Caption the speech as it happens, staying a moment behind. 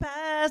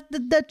That's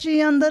the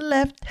Dutchie on the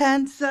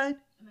left-hand side.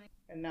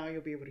 And now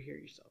you'll be able to hear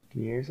yourself.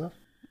 Can you hear yourself?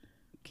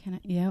 Can I?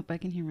 Yep, I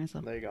can hear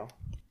myself. There you go.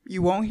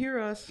 You won't hear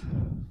us,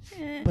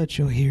 but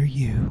you'll hear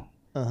you.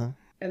 Uh-huh.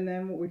 And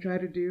then what we try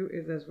to do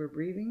is as we're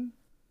breathing,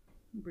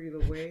 breathe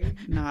away,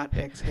 not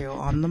exhale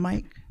on the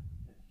mic.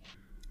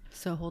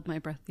 So hold my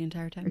breath the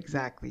entire time.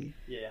 Exactly.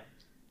 Yeah.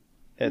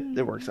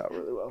 It works out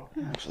really well,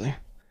 actually.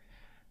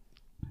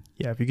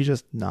 Yeah, if you could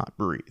just not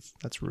breathe,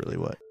 that's really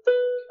what.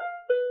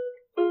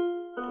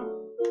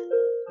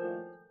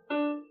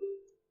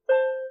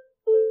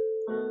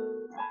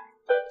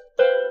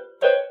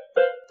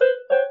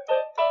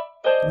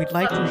 We'd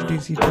like to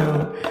introduce you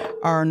to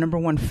our number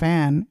one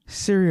fan,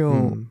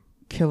 serial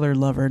killer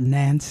lover,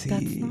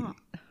 Nancy.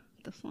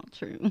 That's not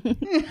true.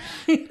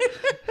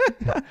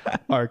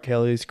 R.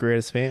 Kelly's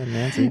greatest fan,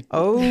 Nancy.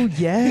 Oh,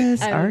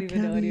 yes. I don't R.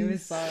 even know any of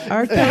his songs.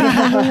 R.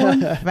 Kelly's number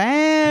one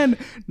fan,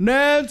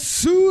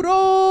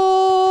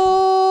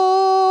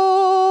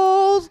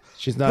 Nanzoodles.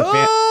 She's not a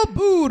fan.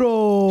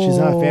 Caboodles. She's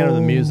not a fan of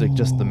the music,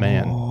 just the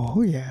man.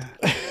 Oh, yeah.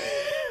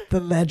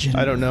 The legend.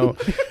 I don't know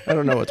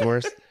what's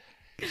worse.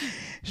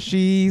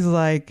 She's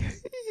like,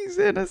 he's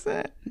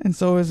innocent. And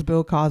so is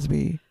Bill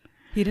Cosby.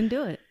 He didn't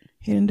do it.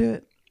 He didn't do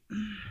it.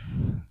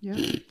 Yeah.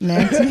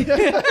 Nancy.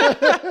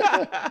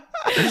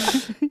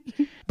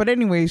 But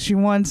anyway, she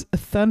wants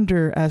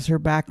thunder as her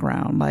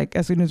background. Like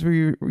as soon as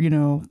we,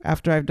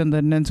 after I've done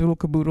the Nanzoodle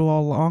Caboodle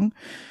all along,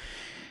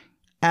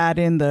 add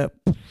in the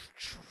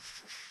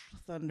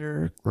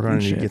thunder. We're going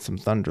to need to get some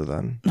thunder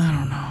then. I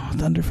don't know.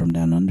 Thunder from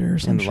down under or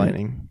something. And the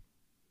lightning.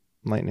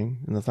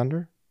 Lightning and the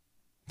thunder?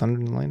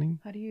 Thunder and lightning?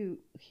 How do you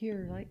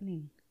hear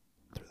lightning?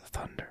 Through the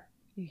thunder.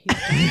 You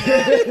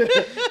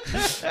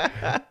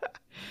hear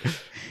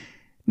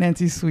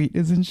Nancy's sweet,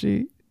 isn't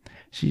she?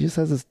 She just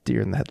has this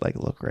deer in the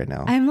headlight look right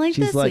now. I'm like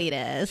she's the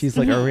sweetest. She's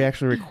like, are we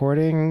actually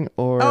recording?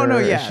 Or oh, no,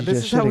 yeah.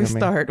 This is how we me?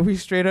 start. We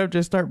straight up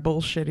just start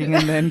bullshitting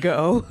and then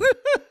go.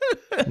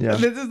 Yeah.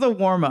 This is the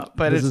warm up,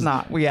 but it's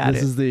not. We add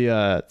it. This is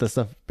the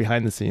stuff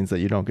behind the scenes that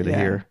you don't get to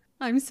hear.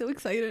 I'm so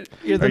excited.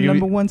 You're the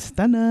number one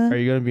stunner. Are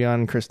you going to be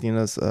on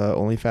Christina's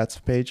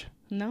OnlyFats page?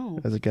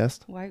 No. As a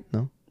guest? Why?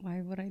 No.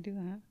 Why would I do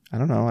that? I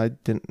don't know. I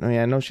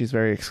I know she's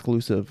very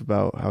exclusive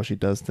about how she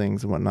does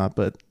things and whatnot,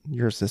 but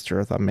your sister,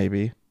 I thought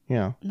maybe,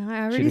 No,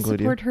 I already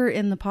support her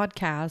in the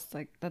podcast.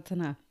 Like, that's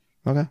enough.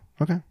 Okay.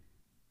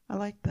 I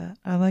like that.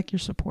 I like your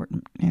support,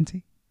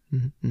 Nancy.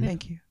 Mm-hmm.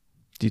 Thank you.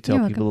 Do you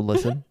tell people to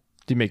listen?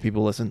 Do you make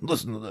people listen?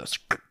 Listen to this.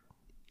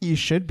 You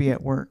should be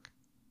at work.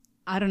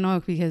 I don't know,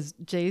 because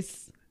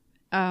Jace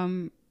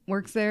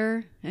works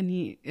there,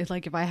 and it's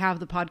like, if I have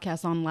the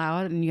podcast on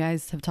loud and you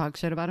guys have talked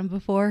shit about him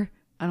before,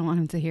 I don't want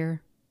him to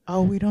hear.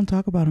 Oh, we don't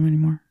talk about him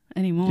anymore.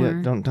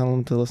 Yeah, don't tell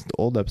them to listen to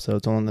old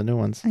episodes, only the new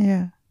ones.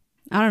 Yeah.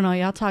 I don't know.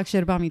 Y'all talk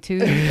shit about me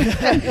too. And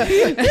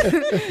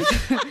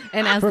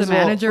as the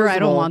manager, I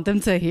don't want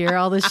them to hear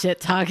all the shit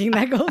talking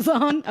that goes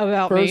on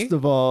about me. First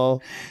of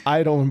all,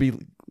 I don't want to be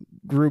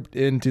grouped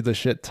into the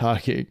shit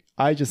talking.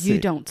 I just You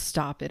don't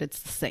stop it. It's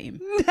the same.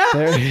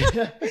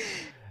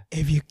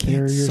 If you they're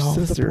can't your solve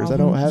sisters. the problem, I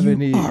don't have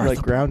any the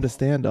ground to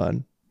stand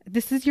on.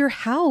 This is your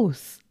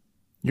house.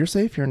 You're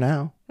safe here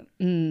now.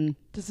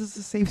 This is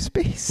a safe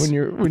space.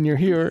 When you're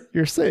here,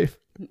 you're safe.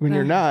 When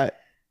you're not,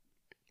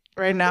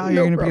 right now, no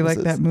you're gonna promises.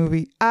 be like that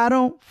movie. I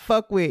don't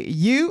fuck with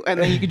you, and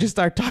then you can just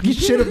start talking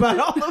shit about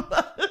all of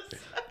us.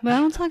 But I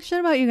don't talk shit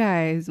about you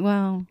guys.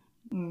 Well,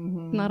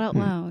 not out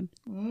loud.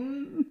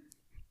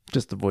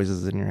 just the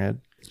voices in your head.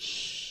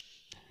 Shh.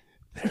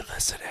 They're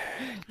listening.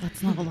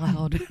 That's not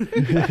allowed.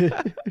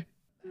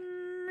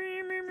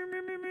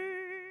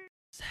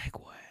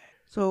 Segue.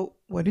 So,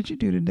 what did you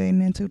do today,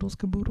 Nanzoodles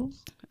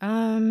Caboodles?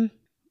 I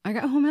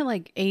got home at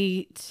like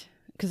 8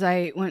 because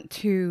I went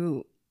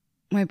to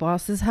my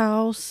boss's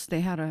house.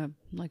 They had a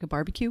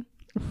barbecue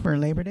For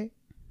Labor Day?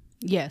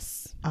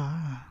 Yes.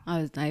 Ah.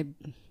 I'm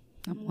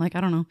like,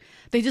 I don't know.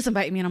 They just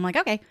invited me and I'm like,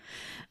 okay.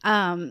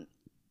 And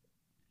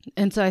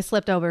so I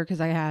slept over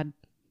because I had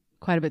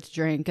quite a bit to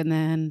drink, and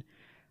then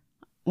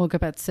woke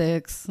up at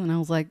 6 and I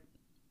was like,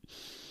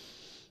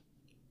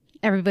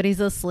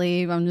 everybody's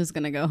asleep. I'm just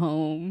going to go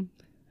home.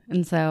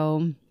 And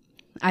so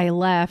I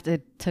left.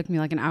 It took me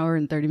like an hour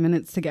and 30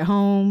 minutes to get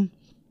home.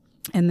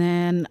 And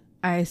then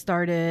I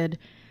started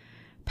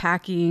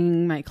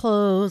packing my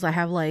clothes. I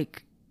have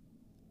like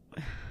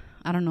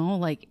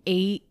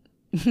 8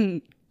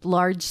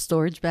 large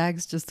storage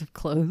bags just of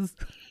clothes.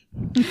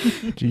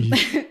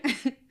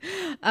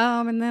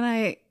 And then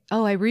I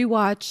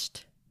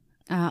rewatched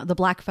The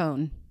Black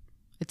Phone.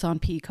 It's on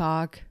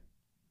Peacock.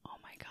 Oh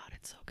my God,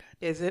 it's so good.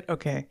 Is it?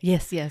 Okay.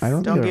 Yes.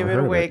 Don't give it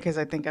away because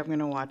I think I'm going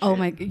to watch it. Oh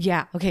my,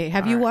 yeah. Okay.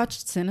 Have you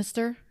watched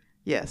Sinister?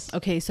 Yes.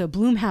 Okay, so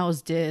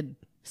Blumhouse did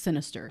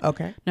Sinister.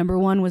 Okay. Number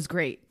 1 was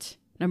great.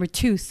 Number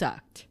 2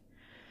 sucked.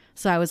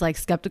 So I was like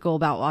skeptical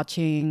about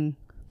watching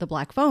The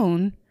Black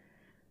Phone.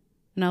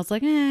 And I was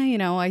like,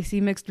 I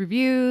see mixed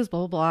reviews,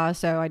 blah, blah, blah.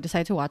 So I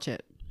decided to watch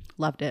it.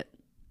 Loved it.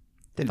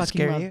 Did it Fucking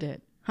scare loved you?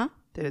 it. Huh?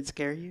 Did it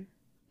scare you?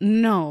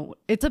 No.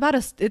 It's about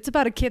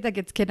a kid that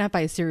gets kidnapped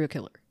by a serial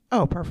killer.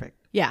 Oh, perfect.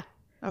 Yeah.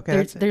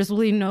 Okay. There's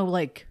really no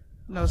like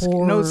no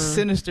horror.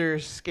 sinister,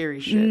 scary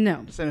shit.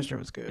 No. Sinister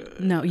was good.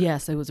 No,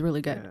 yes, it was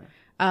really good.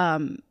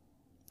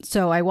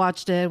 So I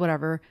watched it,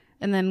 whatever.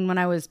 And then when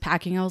I was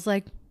packing, I was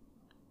like,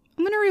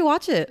 I'm going to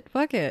rewatch it.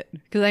 Fuck it.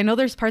 Because I know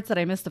there's parts that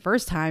I missed the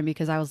first time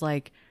because I was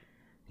like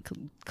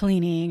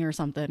cleaning or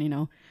something, you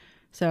know.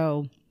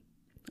 So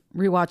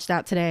rewatched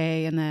that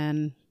today. And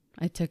then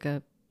I took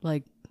a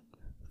like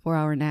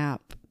 4-hour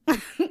nap.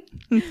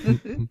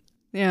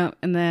 Yeah.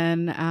 And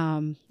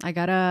then I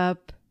got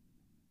up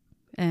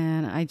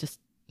and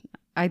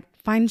I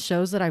find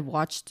shows that I've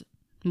watched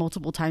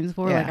multiple times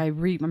before. Yeah. Like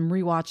I'm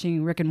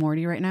rewatching Rick and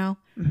Morty right now.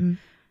 Mm-hmm.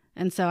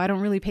 And so I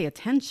don't really pay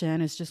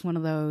attention. It's just one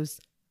of those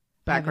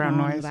Background having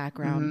it on noise. in the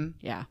background.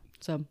 Yeah.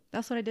 So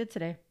that's what I did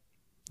today.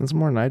 That's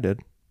more than I did.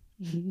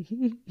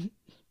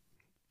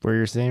 Where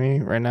you're seeing me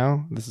right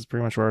now, this is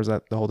pretty much where I was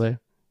at the whole day.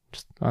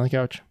 Just on the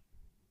couch.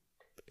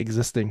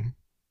 Existing.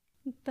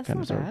 That's Kind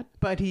not of bad.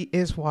 But he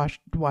is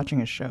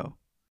watching a show.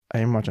 I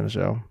am watching a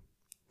show.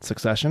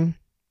 Succession.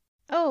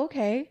 Oh,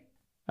 okay.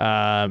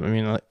 I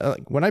mean,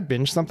 like when I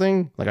binge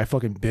something, like I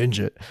fucking binge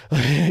it.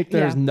 Like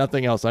there's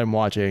nothing else I'm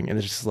watching, and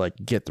it's just like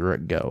get through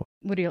it, go.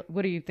 What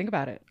do you think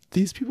about it?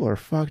 These people are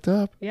fucked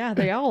up. Yeah,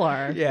 they all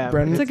are. Yeah.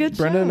 Brendan, It's a good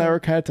Brendan and I show. were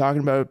kind of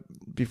talking about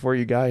it before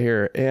you got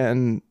here,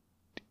 and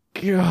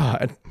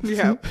God,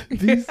 Yeah.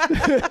 these,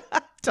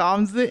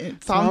 Tom's a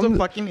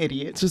fucking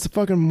idiot. it's just a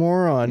fucking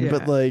moron. Yeah.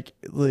 But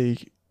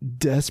like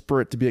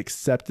desperate to be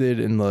accepted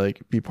and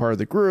like be part of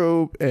the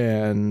group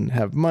and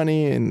have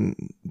money and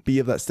be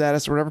of that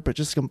status or whatever, but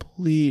just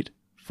complete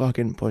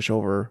fucking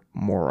pushover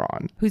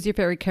moron. Who's your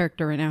favorite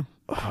character right now?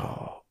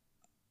 Oh,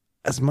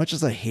 as much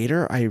as I hate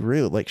her, I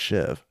really like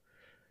Shiv.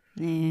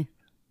 Lame.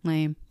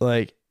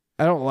 Like,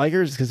 I don't like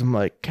her just because I'm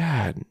like,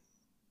 God.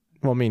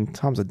 Well, I mean,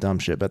 Tom's a dumb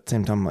shit, but at the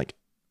same time, I'm like,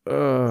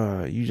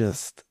 you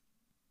just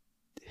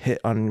hit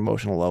on an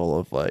emotional level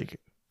of like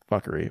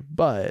fuckery.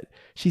 But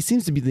she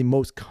seems to be the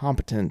most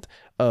competent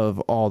of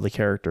all the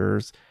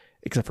characters,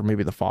 except for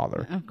maybe the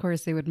father. Of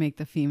course, they would make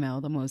the female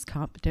the most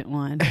competent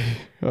one.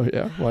 Oh,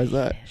 yeah? Why is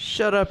that?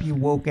 Shut up, you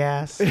woke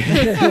ass.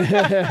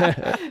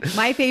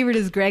 My favorite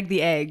is Greg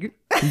the Egg.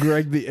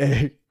 Greg the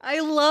Egg. I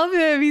love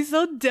him. He's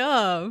so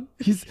dumb.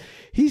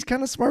 He's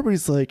kind of smart, but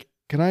he's like,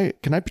 can I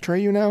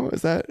betray you now?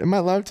 Am I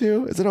allowed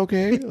to? Is it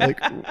okay? Like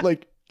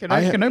Can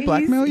I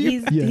blackmail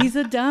you? He's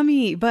a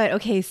dummy. But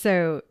okay,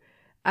 so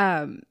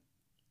I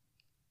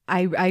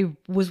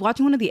was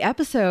watching one of the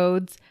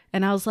episodes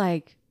and I was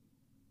like,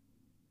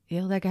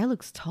 yo, that guy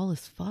looks tall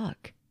as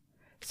fuck.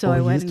 So Oh, I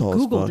he went is and tall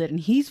as Googled fuck. it and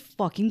he's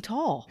fucking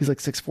tall. He's like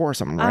 6'4" or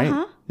something, right?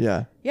 Uh-huh.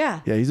 Yeah.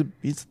 Yeah. Yeah, he's I'm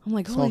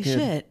like, tall holy kid.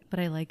 shit. But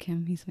I like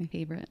him. He's my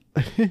favorite.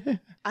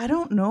 I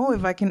don't know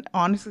if I can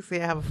honestly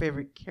say I have a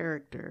favorite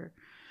character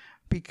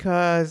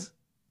because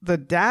the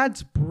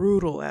dad's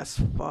brutal as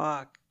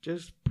fuck.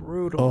 Just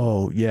brutal.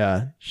 Oh,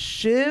 yeah.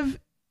 Shiv,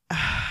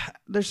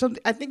 there's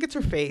something, I think it's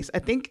her face. I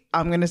think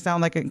I'm going to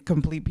sound like a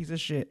complete piece of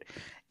shit.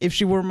 If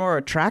she were more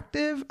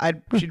attractive,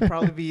 she'd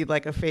probably be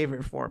like a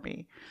favorite for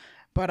me.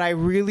 But I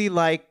really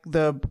like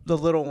the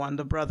little one,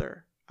 the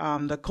brother,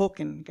 the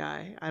Culkin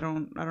guy. I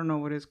don't know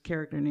what his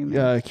character name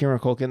is. Kieran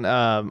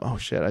Culkin. Oh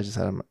shit, I just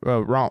had him.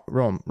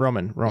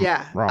 Roman.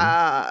 Yeah.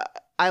 Rom.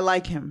 I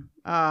like him.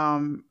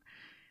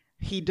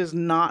 He does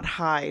not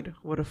hide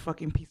what a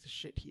fucking piece of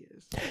shit he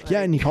is. Like,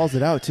 Yeah, and he calls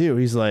it out too.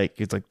 He's like,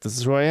 this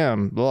is who I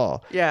am. Blah.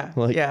 yeah.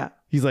 Like, yeah.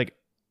 He's like,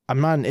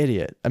 I'm not an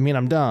idiot. I mean,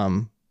 I'm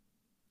dumb.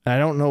 And I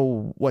don't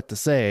know what to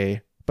say,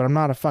 but I'm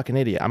not a fucking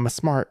idiot. I'm a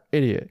smart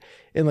idiot.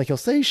 And like he'll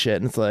say shit,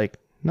 and it's like,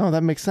 no,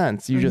 that makes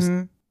sense. You just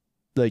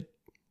like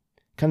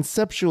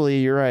conceptually,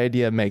 your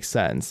idea makes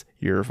sense.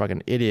 You're a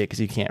fucking idiot because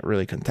you can't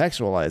really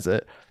contextualize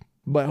it.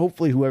 But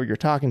hopefully, whoever you're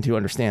talking to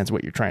understands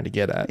what you're trying to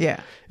get at. Yeah.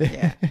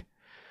 Yeah.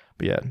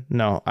 But yeah,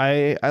 no,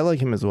 I like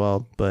him as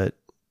well. But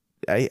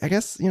I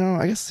guess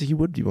he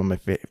would be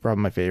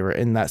probably my favorite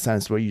in that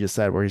sense. What you just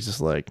said, where he's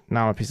just like,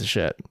 nah, I'm a piece of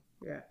shit.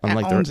 Yeah.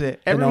 Unlike owns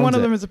it. Every one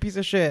of them is a piece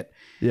of shit.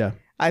 Yeah.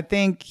 I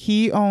think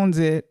he owns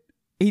it.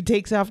 He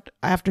takes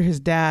after his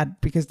dad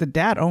because the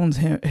dad owns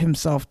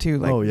himself too.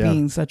 Like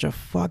being such a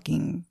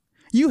fucking.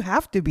 You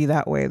have to be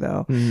that way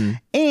though. Mm-hmm.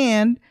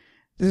 And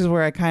this is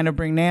where I kind of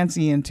bring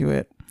Nancy into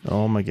it.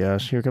 Oh my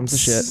gosh, here comes the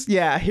shit.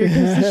 Yeah, here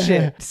comes the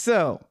shit.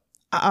 So,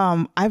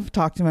 I've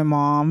talked to my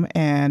mom,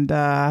 and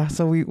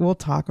so we'll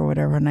talk or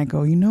whatever. And I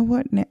go, you know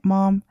what,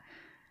 Mom?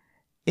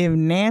 If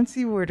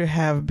Nancy were to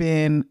have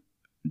been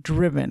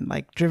driven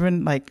like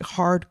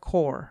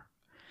hardcore,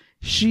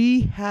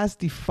 she has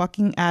the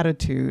fucking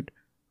attitude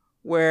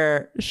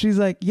where she's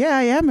like, yeah,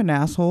 I am an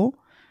asshole.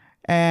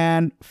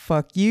 And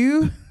fuck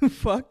you,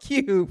 fuck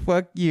you,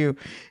 fuck you.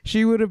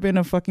 She would have been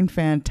a fucking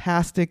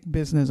fantastic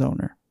business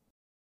owner.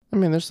 I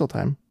mean, there's still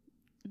time.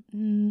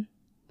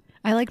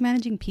 I like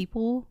managing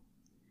people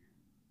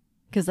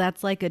because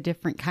that's like a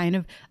different kind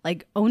of,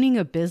 like, owning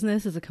a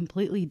business is a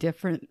completely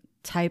different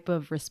type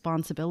of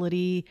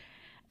responsibility.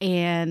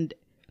 And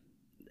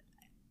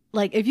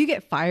like, if you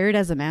get fired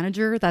as a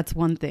manager, that's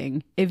one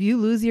thing. If you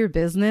lose your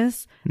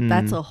business,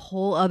 that's a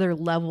whole other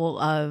level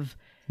of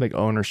like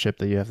ownership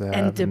that you have to have,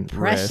 and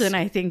depression.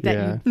 I think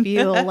that you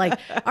feel like,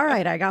 all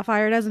right, I got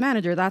fired as a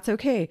manager. That's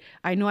okay.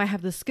 I know I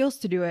have the skills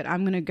to do it.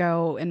 I'm going to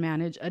go and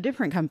manage a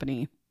different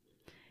company.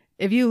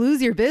 If you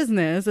lose your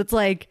business, it's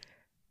like,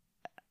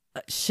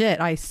 shit,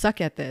 I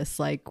suck at this.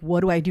 Like, what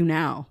do I do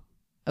now?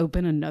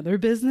 Open another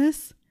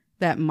business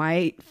that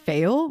might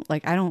fail?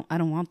 Like, I don't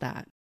want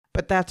that.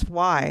 But that's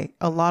why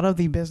a lot of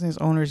the business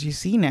owners you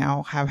see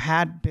now have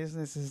had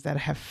businesses that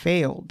have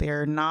failed.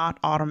 They're not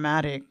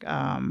automatic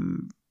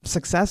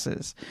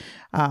successes.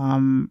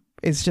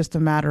 It's just a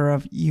matter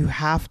of you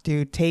have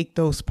to take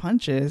those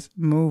punches,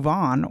 move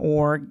on,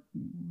 or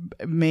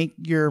make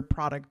your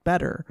product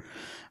better.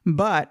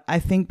 But I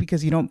think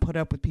because you don't put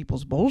up with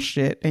people's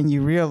bullshit and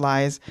you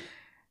realize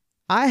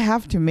I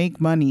have to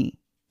make money.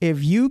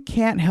 If you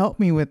can't help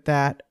me with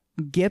that,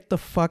 get the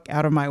fuck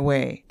out of my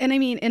way. And I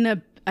mean,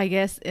 I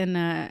guess in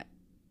a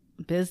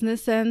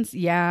business sense,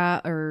 yeah,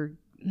 or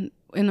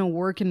in a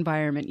work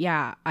environment,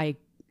 yeah,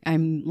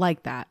 I'm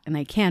like that, and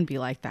I can be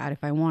like that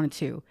if I wanted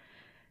to.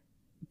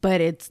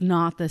 But it's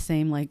not the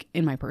same like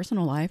in my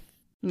personal life.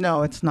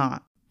 No, it's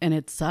not. And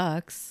it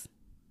sucks.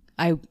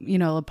 A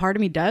part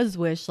of me does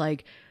wish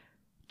like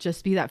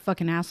just be that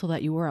fucking asshole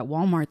that you were at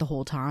Walmart the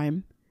whole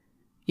time.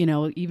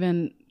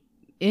 Even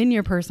in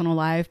your personal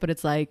life, but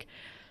it's like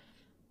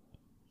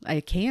I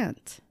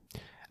can't.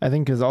 I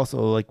think because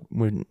also like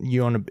when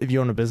if you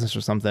own a business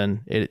or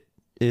something, it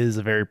is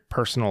a very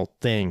personal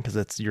thing because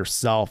it's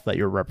yourself that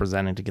you're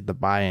representing to get the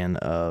buy-in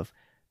of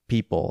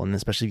people. And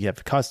especially if you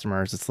have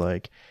customers, it's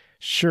like,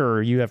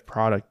 sure, you have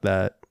product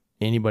that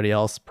anybody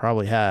else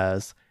probably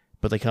has,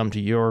 but they come to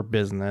your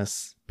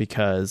business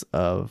because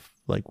of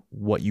like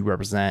what you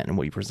represent and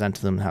what you present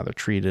to them and how they're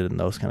treated and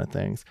those kind of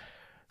things.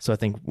 So I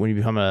think when you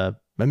become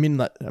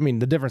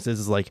the difference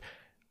is like,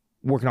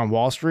 working on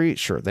Wall Street,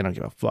 sure, they don't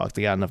give a fuck.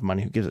 They got enough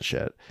money. Who gives a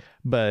shit?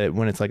 But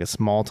when it's like a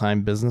small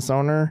time business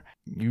owner,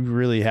 you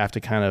really have to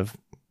kind of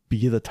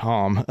be the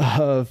Tom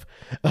of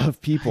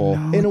people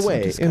in a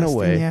way.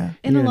 Yeah.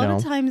 And a lot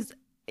of times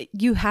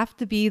you have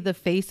to be the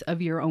face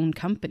of your own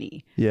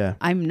company. Yeah.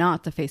 I'm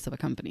not the face of a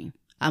company.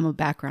 I'm a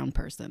background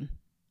person.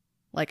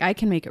 Like I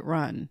can make it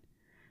run,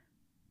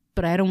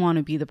 but I don't want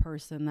to be the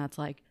person that's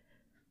like,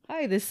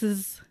 hi, this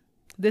is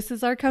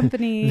our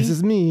company. This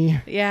is me.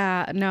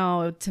 Yeah.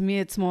 No, to me,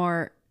 it's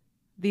more,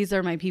 these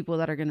are my people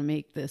that are going to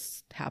make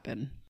this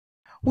happen.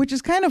 Which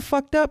is kind of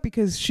fucked up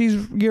because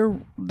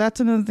that's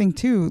another thing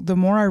too. The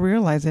more I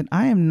realize it,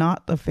 I am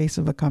not the face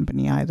of a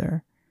company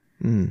either.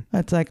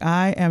 That's like,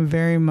 I am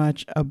very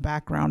much a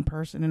background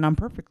person and I'm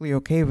perfectly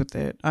okay with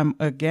it. I'm,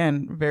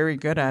 again, very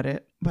good at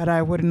it, but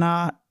I would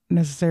not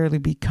necessarily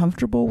be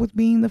comfortable with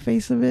being the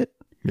face of it.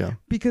 Yeah.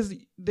 Because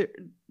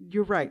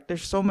you're right.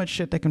 There's so much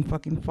shit that can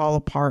fucking fall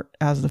apart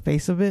as the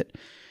face of it.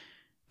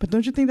 But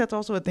don't you think that's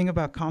also a thing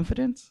about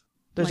confidence?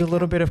 There's like a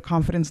little bit of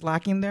confidence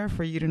lacking there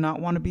for you to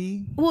not want to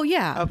be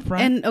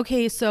upfront. And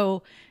okay,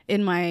 so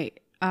in my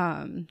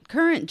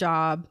current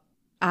job,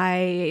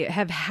 I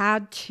have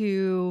had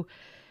to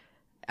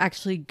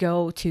actually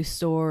go to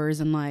stores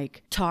and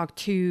like talk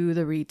to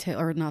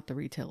the not the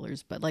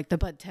retailers, but like the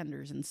bud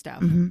tenders and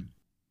stuff. Mm-hmm.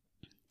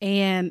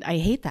 And I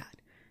hate that.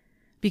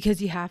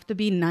 Because you have to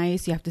be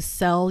nice. You have to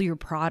sell your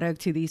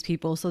product to these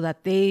people so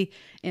that they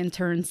in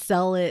turn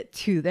sell it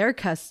to their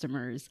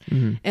customers.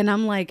 Mm-hmm. And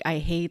I'm like, I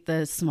hate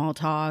the small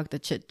talk, the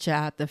chit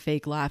chat, the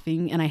fake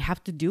laughing. And I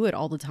have to do it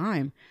all the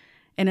time.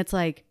 And it's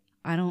like,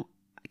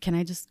 can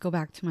I just go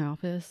back to my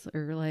office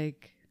or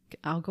like,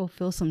 I'll go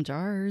fill some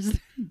jars.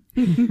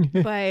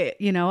 But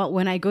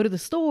when I go to the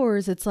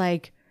stores, it's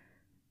like,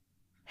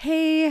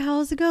 hey,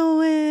 how's it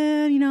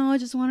going? I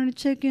just wanted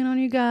to check in on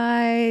you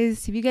guys,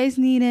 see if you guys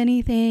need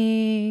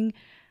anything.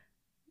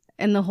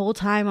 And the whole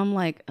time I'm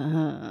like,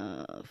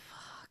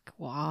 fuck,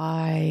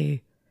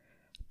 why?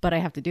 But I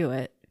have to do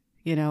it,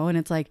 and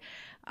it's like,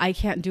 I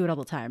can't do it all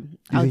the time.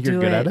 You think you're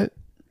good at it?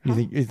 Huh?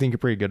 You think you're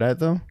pretty good at it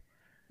though?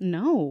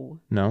 No,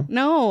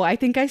 I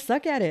think I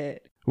suck at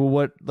it. Well,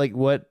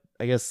 what,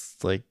 I guess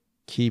like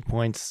key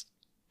points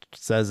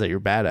says that you're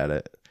bad at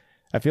it?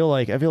 I feel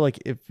like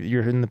if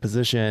you're in the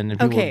position and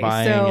people are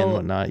buying and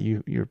whatnot,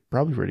 you're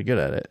probably pretty good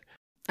at it.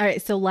 All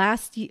right. So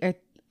last year,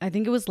 I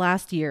think it was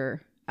last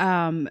year,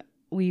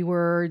 we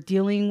were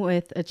dealing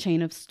with a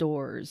chain of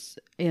stores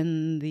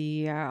in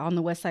the on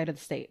the west side of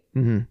the state.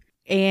 Mm-hmm.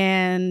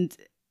 And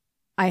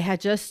I had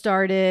just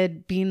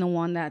started being the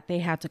one that they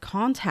had to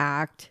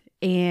contact.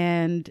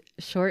 And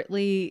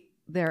shortly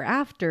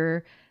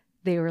thereafter,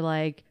 they were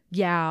like,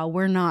 yeah,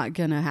 we're not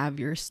going to have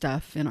your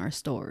stuff in our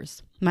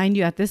stores. Mind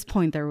you, at this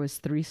point, there was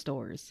 3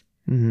 stores.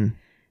 Mm-hmm.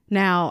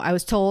 Now, I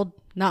was told,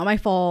 not my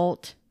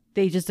fault.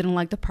 They just didn't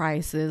like the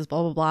prices,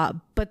 blah, blah, blah.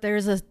 But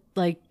there's a,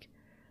 like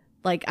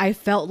I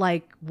felt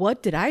like,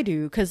 what did I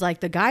do? Because, like,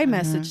 the guy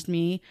messaged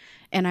me,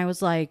 and I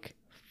was like,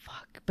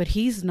 fuck. But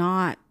he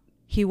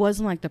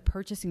wasn't, like, the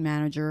purchasing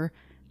manager.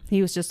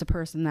 He was just a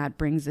person that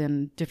brings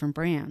in different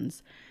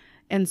brands.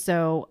 And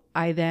so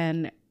I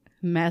then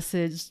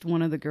messaged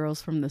one of the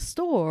girls from the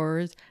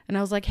stores and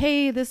I was like,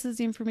 hey, this is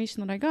the information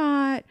that I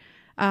got.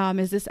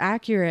 Is this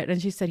accurate? And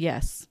she said,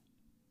 yes.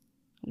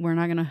 we're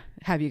not going to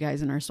have you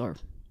guys in our store,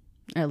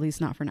 at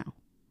least not for now.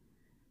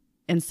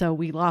 And so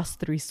we lost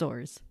 3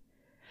 stores.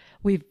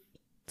 We've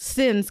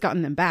since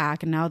gotten them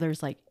back, and now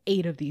there's like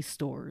 8 of these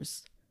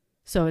stores.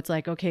 So it's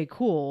like, okay,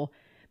 cool.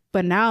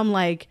 But now I'm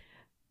like,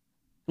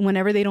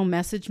 whenever they don't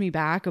message me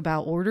back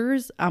about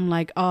orders, I'm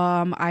like,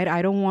 I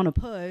don't want to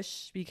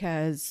push,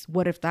 because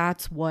what if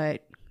that's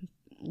what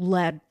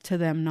led to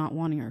them not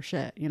wanting our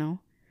shit, you know?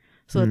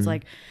 So it's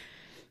like,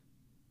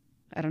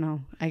 I don't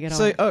know. I get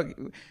all.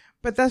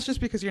 But that's just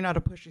because you're not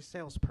a pushy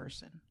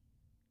salesperson,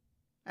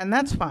 and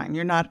that's fine.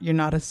 You're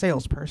not a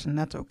salesperson.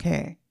 That's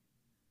okay.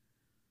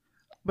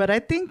 But I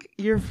think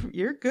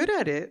you're good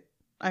at it.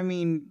 I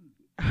mean,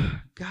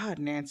 God,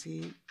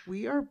 Nancy,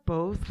 we are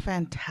both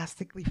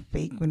fantastically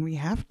fake when we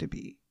have to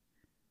be.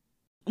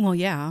 Well,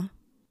 yeah.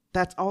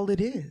 That's all it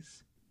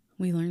is.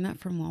 We learned that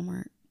from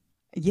Walmart.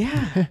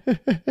 Yeah.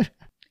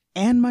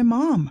 And my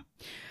mom.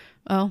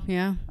 Oh,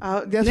 yeah.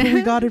 That's where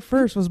we got it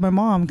first, was my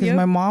mom. Because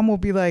my mom will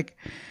be like,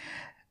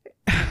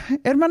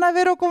 Hermana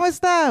Vero, ¿cómo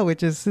está?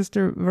 Which is,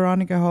 Sister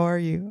Veronica, how are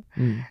you?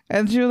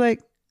 And she'll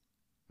like,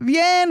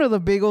 bien, with a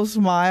big old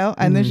smile.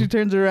 And then she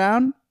turns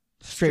around,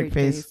 straight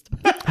face.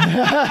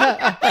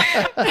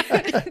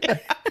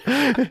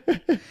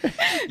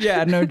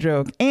 Yeah, no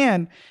joke.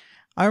 And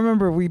I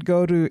remember we'd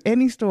go to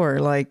any store,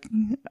 like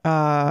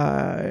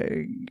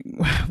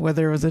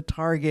whether it was a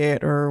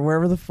Target or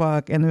wherever the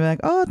fuck, and they're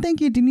like, oh,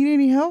 thank you, do you need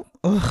any help?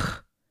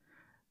 Ugh,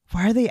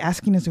 why are they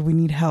asking us if we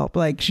need help?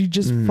 Like, she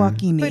just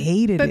fucking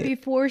hated it. But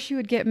before she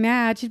would get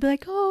mad, she'd be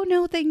like, oh,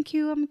 no, thank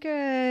you, I'm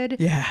good.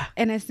 Yeah.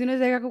 And as soon as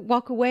they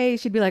walk away,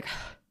 she'd be like,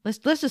 let's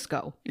just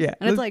go. Yeah.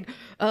 And it's like,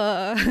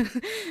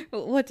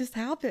 what just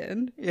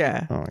happened?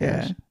 Yeah. Oh,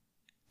 yeah. gosh.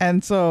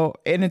 And so,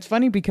 and it's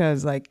funny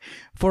because like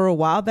for a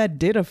while that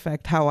did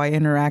affect how I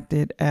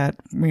interacted at,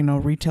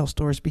 retail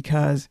stores,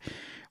 because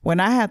when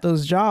I had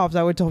those jobs,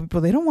 I would tell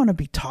people they don't want to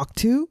be talked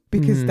to,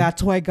 because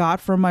that's what I got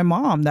from my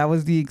mom. That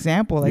was the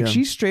example. Like,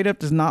 she straight up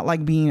does not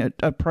like being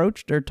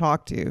approached or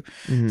talked to.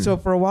 So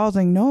for a while I was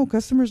like, no,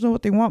 customers know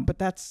what they want, but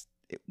it's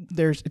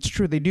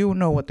true. They do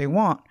know what they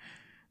want,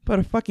 but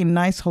a fucking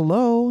nice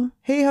hello,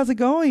 hey, how's it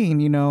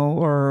going?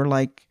 Or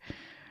like,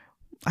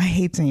 I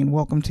hate saying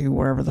welcome to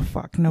wherever the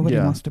fuck. Nobody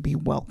wants to be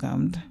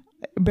welcomed.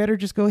 Better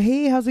just go,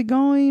 hey, how's it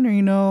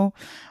going? Or,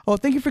 oh,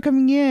 thank you for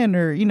coming in,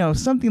 or,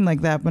 something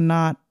like that, but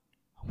not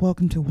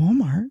welcome to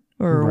Walmart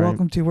or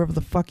welcome to wherever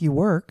the fuck you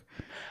work.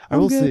 I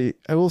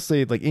will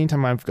say, like,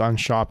 anytime I've gone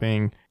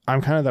shopping,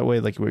 I'm kind of that way,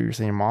 like what you're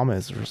saying, mom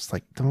is. We're just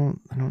like, I don't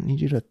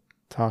need you to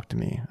talk to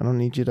me. I don't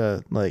need you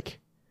to, like,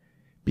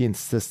 be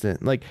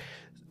insistent. Like,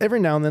 every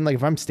now and then, like,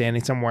 if I'm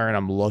standing somewhere and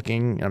I'm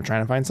looking and I'm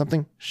trying to find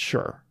something,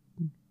 sure.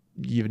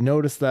 You've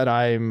noticed that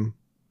I'm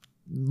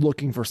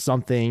looking for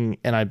something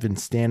and I've been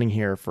standing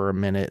here for a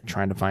minute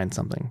trying to find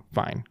something.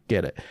 Fine,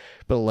 get it.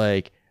 But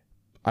like,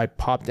 I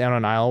pop down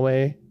an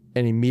aisleway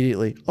and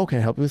immediately, oh, can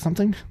I help you with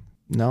something?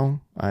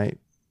 No, I'm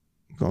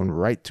going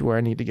right to where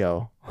I need to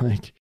go.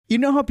 Like, you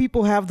know how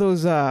people have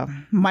those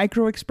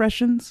micro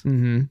expressions?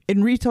 In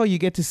retail, you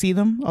get to see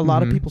them. A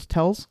lot of people's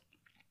tells.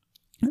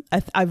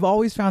 I've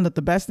always found that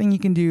the best thing you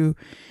can do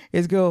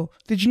is go,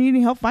 did you need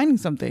any help finding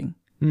something?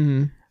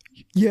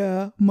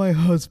 Yeah, my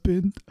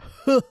husband.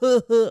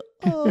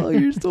 Oh,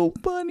 you're so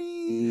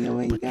funny. Oh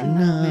my God.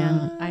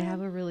 Man, I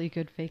have a really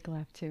good fake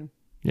laugh too.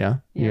 Yeah?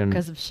 Yeah,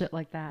 because of shit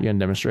like that. You gonna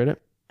demonstrate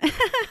it? It's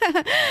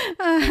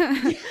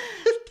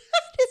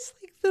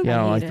like the Yeah, I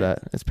don't like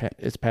that.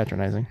 It's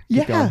patronizing.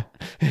 Keep yeah.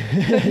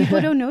 But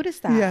people don't notice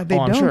that. Yeah, they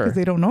don't, because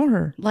they don't know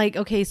her. Like,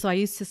 okay, so I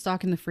used to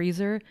stock in the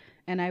freezer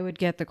and I would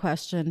get the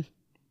question,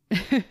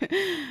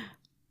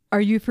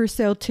 are you for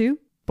sale too?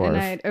 Barf. And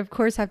I'd, of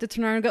course, have to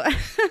turn around and go,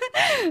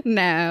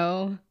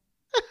 no.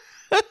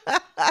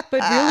 But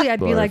really, I'd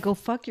be like, go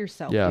fuck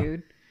yourself,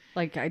 dude.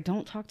 Like,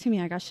 don't talk to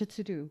me. I got shit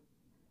to do.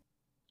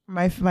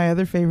 My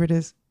other favorite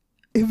is,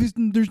 if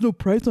there's no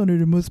price on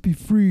it, it must be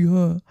free,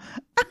 huh?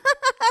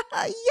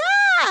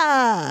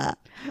 Yeah.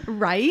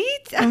 Right?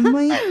 Oh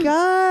my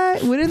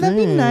God. Wouldn't that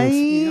be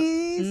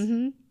nice?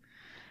 Yep.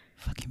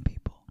 Fucking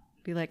people.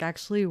 Be like,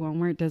 actually,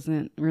 Walmart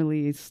doesn't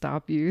really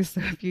stop you.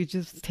 So if you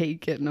just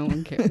take it, no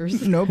one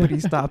cares. Nobody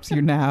stops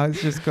you now.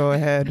 It's just go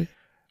ahead.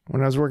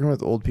 When I was working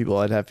with old people,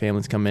 I'd have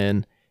families come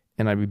in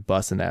and I'd be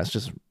busting ass,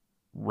 just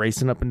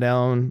racing up and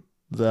down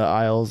the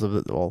aisles of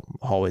the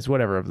hallways,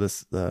 whatever, of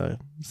this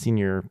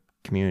senior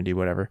community,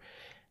 whatever.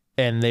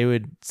 And they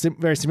would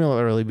very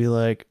similarly be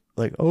like,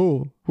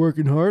 oh,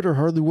 working hard or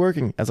hardly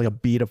working? As like a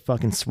bead of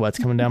fucking sweat's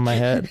coming down my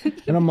head.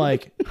 And I'm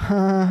like,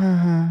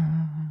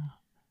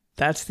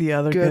 that's the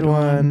other good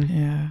one.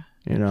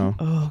 Yeah.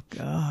 Oh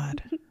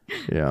God.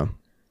 Yeah.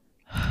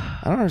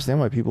 I don't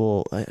understand why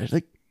people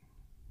like,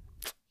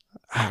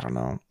 I don't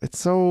know. It's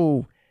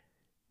so,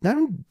 not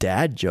even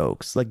dad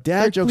jokes. Like,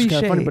 dad jokes are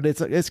kind of funny, but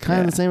it's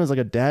kind of the same as like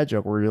a dad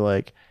joke where you're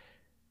like,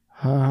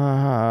 ha ha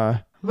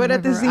ha. But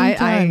at the same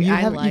time, you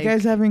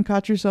guys haven't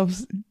caught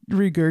yourselves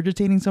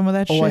regurgitating some of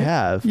that shit? Oh, I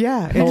have.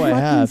 Yeah, it's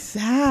fucking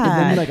sad. And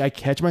then like I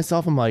catch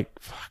myself, I'm like,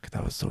 fuck,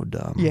 that was so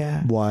dumb.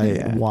 Yeah.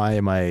 Why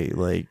am I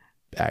like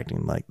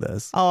acting like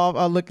this.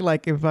 I'll look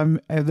like if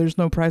there's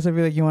no prize, I'll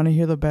be like, you want to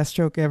hear the best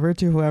joke ever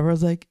to whoever. I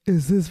was like,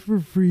 is this for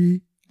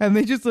free? And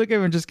they just look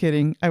at me, just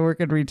kidding. I work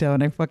at retail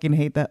and I fucking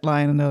hate that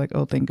line. And they're like,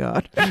 oh, thank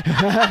God.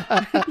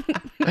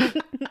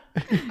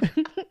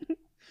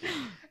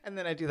 And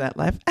then I do that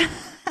laugh.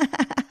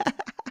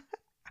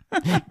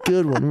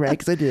 Good one, right?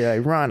 Because I did it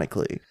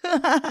ironically.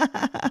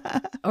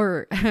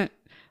 Or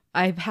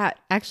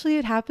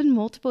it happened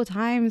multiple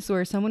times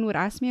where someone would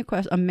ask me a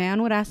question, a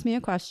man would ask me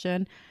a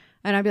question,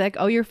 and I'd be like,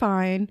 oh, you're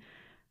fine.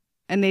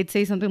 And they'd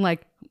say something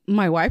like,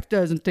 my wife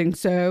doesn't think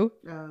so.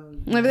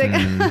 And I'd be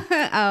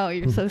like, oh,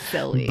 you're so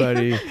silly.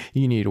 Buddy,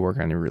 you need to work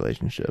on your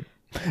relationship.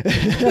 I'm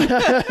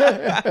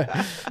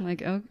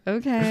like, oh,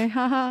 okay.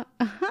 Haha.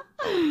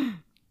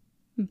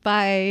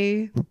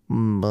 Bye.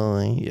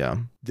 Bye. Yeah.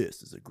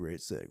 This is a great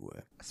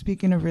segue.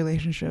 Speaking of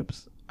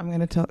relationships, I'm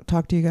going to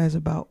talk to you guys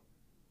about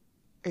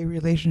a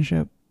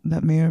relationship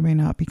that may or may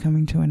not be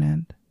coming to an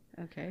end.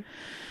 Okay.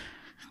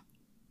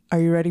 Are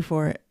you ready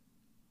for it?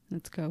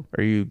 Let's go.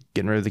 Are you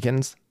getting rid of the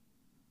kittens?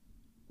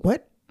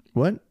 What?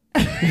 What?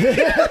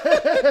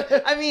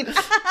 I mean...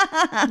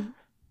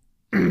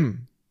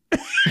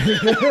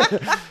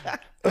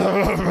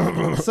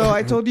 So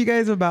I told you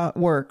guys about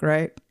work,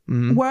 right?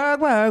 Mm-hmm.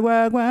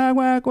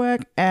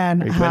 Work.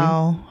 And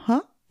how...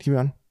 Huh? Keep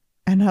on.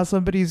 And how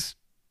somebody's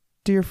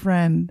dear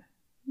friend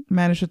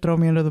managed to throw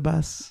me under the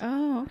bus.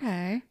 Oh,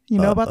 okay. You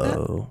know about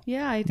that?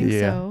 Yeah, I think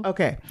so.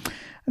 Okay.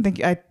 I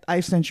think I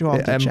sent you all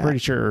to I'm chat. pretty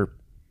sure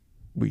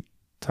we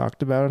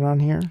talked about it on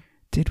here.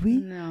 Did we?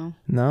 No.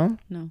 No?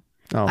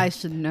 Oh, I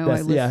should know.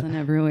 I listen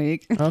every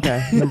week.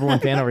 Okay. Number one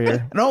fan over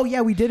here. No,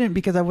 yeah, we didn't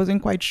because I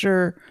wasn't quite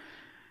sure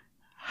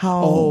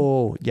how...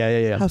 Oh,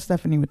 yeah. How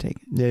Stephanie would take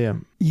it. Yeah.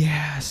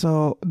 Yeah,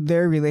 so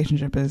their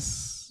relationship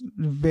is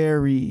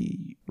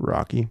very...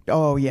 Rocky.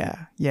 Oh,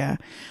 yeah.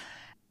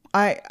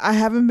 I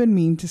haven't been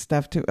mean to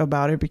Steph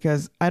about it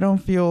because I don't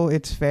feel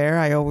it's fair.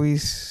 I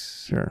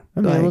always... Sure.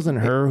 I mean, it wasn't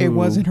her. It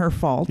wasn't her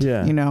fault,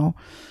 yeah. You know?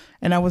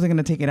 And I wasn't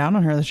going to take it out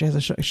on her that she has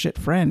a shit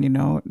friend, you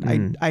know?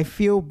 I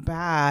feel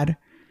bad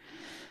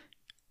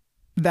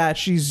that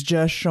she's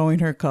just showing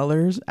her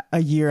colors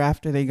a year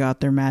after they got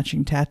their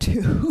matching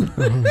tattoo.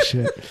 Oh,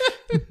 shit.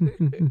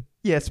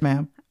 Yes,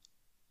 ma'am.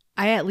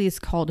 I at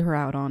least called her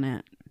out on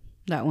it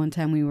that one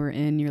time we were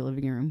in your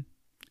living room.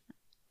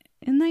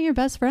 Isn't that your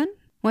best friend?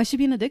 Why is she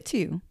being a dick to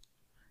you?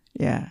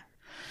 Yeah.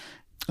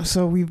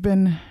 So we've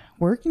been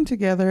working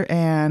together,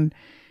 and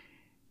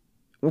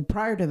well,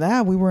 prior to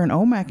that, we were in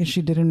OMAC and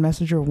she didn't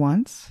message her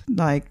once.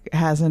 Like,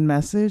 hasn't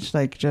messaged,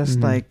 like, just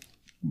like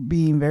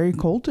being very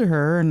cold to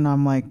her. And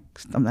I'm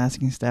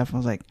asking Steph, I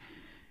was like,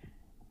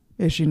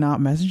 is she not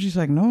messaging? She's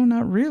like, no,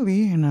 not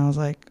really. And I was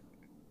like,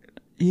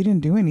 you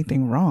didn't do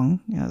anything wrong.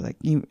 I was like,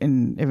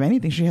 and if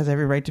anything, she has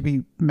every right to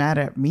be mad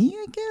at me,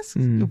 I guess,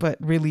 but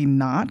really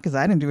not, because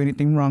I didn't do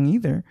anything wrong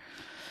either.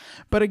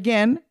 But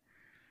again,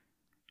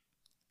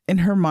 in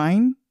her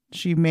mind,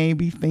 she may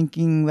be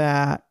thinking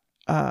that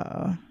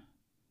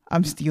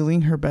I'm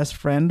stealing her best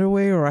friend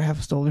away, or I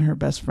have stolen her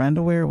best friend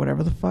away, or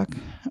whatever the fuck.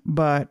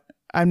 But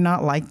I'm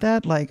not like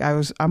that. Like,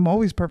 I'm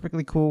always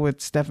perfectly cool with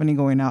Stephanie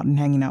going out and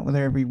hanging out with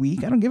her every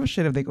week. I don't give a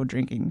shit if they go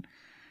drinking.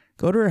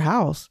 Go to her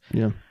house.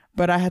 Yeah.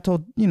 But I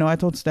told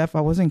Steph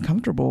I wasn't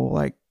comfortable,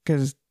 like,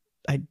 because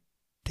I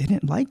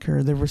didn't like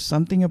her. There was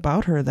something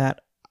about her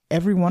that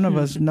every one of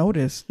us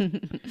noticed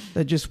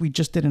that we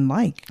just didn't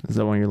like. Is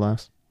that one of your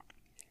laughs?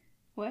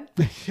 What?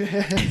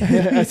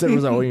 I said,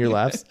 was that one of your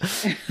laughs?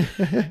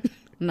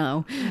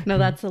 No,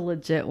 that's a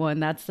legit one.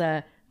 That's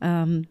I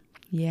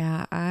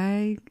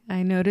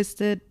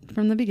noticed it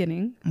from the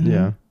beginning.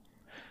 Yeah.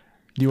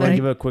 Do you want to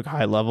give a quick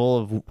high level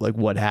of like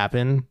what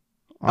happened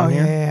on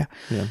here?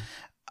 Yeah.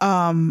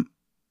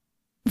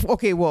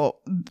 Okay,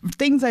 well,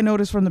 things I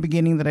noticed from the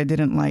beginning that I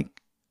didn't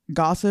like: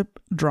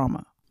 gossip,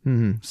 drama.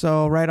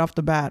 So right off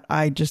the bat,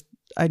 I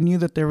knew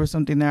that there was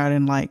something there I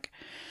didn't like.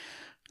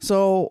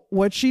 So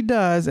what she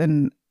does,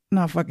 and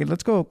no, fuck it,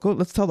 let's go.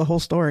 Let's tell the whole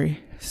story.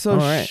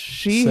 So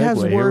she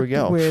has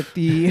worked with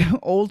the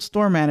old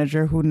store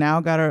manager who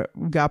now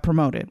got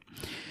promoted.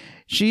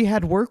 She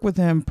had worked with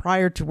him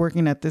prior to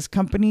working at this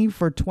company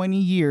for 20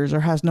 years, or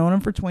has known him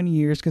for 20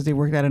 years because they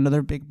worked at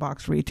another big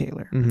box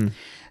retailer.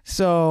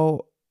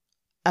 So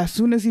as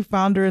soon as he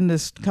found her in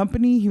this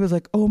company, he was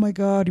like, oh my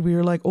God, we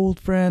were like old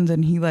friends,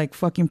 and he like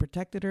fucking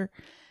protected her.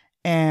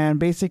 And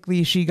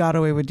basically she got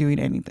away with doing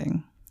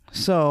anything.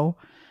 So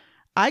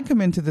I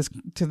come into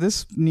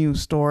this new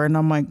store and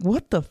I'm like,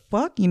 what the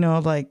fuck? You know,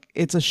 like,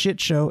 it's a shit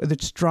show.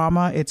 It's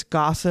drama, it's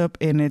gossip.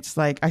 And it's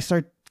like, I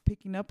start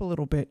picking up a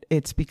little bit.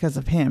 It's because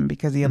of him,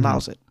 because he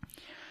allows it.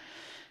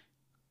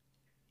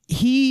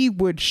 He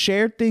would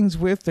share things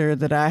with her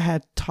that I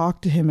had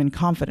talked to him in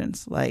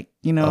confidence, like,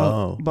 you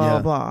know,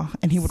 blah.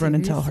 And he would run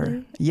and tell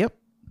her. Yep.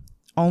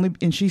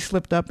 And she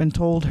slipped up and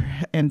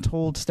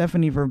told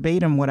Stephanie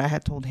verbatim what I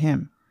had told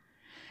him.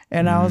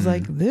 And I was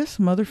like, this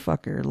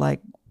motherfucker, like,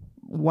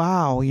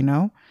 wow, you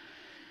know?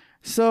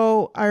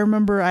 So I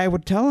remember I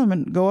would tell him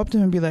and go up to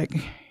him and be like,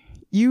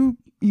 you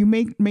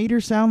made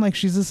her sound like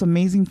she's this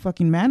amazing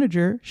fucking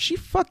manager. She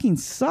fucking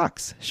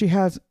sucks. She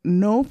has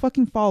no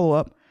fucking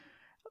follow-up.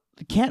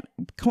 Can't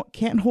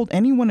hold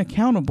anyone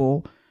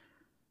accountable.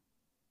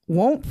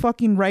 Won't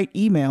fucking write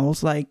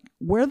emails. Like,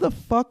 where the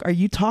fuck are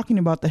you talking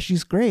about that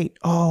she's great?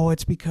 Oh,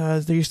 it's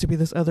because there used to be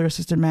this other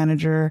assistant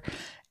manager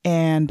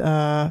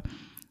and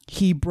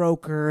he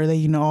broke her.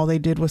 They, all they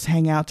did was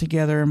hang out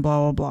together and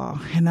blah, blah,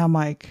 blah. And I'm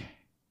like,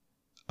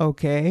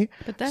 okay.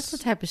 But that's the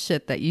type of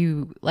shit that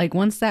you, like,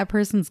 once that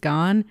person's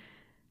gone,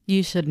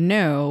 you should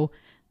know,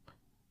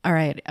 all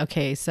right,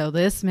 okay, so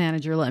this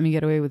manager let me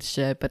get away with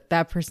shit, but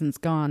that person's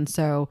gone,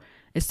 so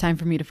it's time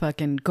for me to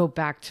fucking go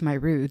back to my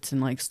roots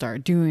and, like,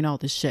 start doing all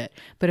this shit.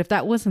 But if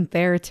that wasn't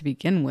there to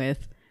begin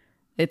with,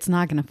 it's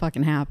not gonna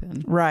fucking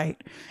happen.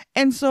 Right.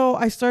 And so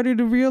I started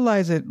to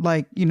realize it,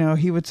 like,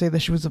 he would say that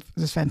she was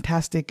this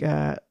fantastic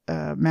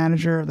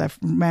manager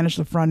that managed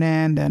the front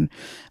end, and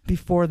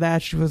before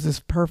that she was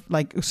this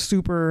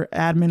super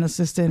admin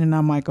assistant, and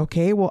I'm like,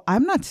 okay, well,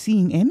 I'm not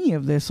seeing any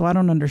of this, so I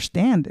don't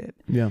understand it.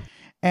 Yeah.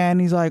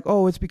 And he's like,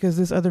 oh, it's because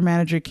this other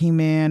manager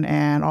came in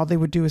and all they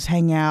would do is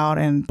hang out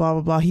and blah,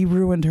 blah, blah. He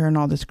ruined her and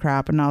all this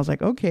crap. And I was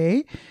like,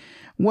 okay.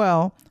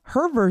 Well,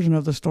 her version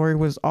of the story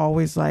was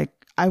always like,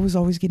 I was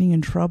always getting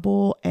in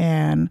trouble,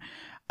 and,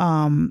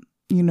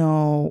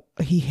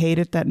 he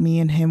hated that me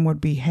and him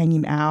would be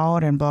hanging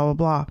out and blah, blah,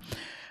 blah.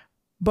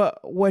 But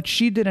what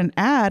she didn't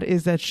add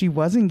is that she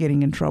wasn't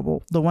getting in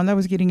trouble. The one that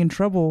was getting in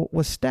trouble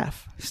was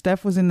Steph.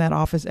 Steph was in that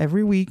office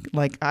every week,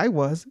 like I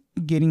was,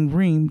 getting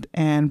reamed.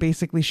 And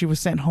basically she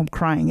was sent home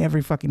crying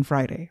every fucking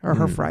Friday, or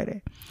her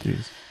Friday.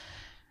 Jeez.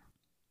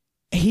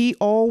 He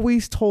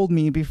always told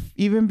me,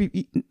 he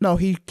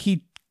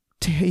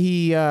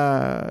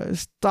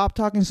stopped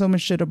talking so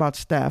much shit about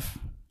Steph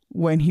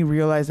when he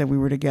realized that we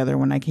were together,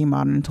 when I came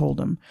out and told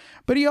him.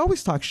 But he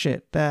always talked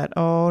shit that,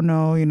 oh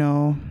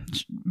no,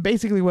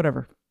 basically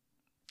whatever.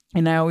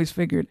 And I always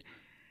figured,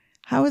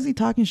 how is he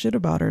talking shit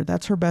about her?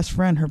 That's her best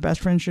friend. Her best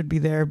friend should be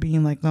there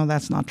being like, no,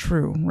 that's not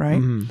true. Right.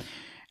 Mm-hmm.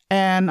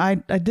 And I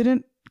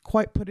didn't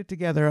quite put it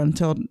together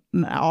until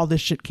all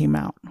this shit came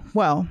out.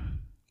 Well,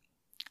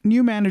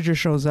 new manager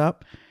shows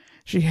up.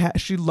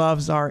 She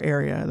loves our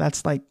area.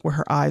 That's like where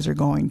her eyes are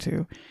going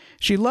to.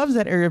 She loves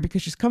that area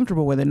because she's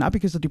comfortable with it, not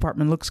because the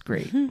department looks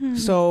great.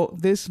 So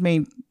this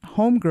made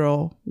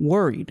homegirl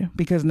worried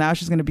because now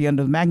she's going to be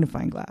under the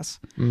magnifying glass.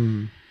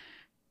 Mm.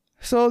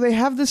 So they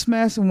have this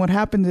mess. And what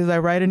happens is I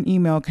write an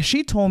email because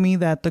she told me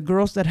that the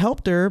girls that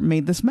helped her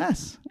made this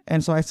mess.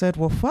 And so I said,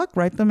 well, fuck,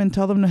 write them and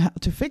tell them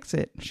to fix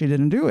it. She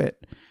didn't do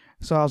it.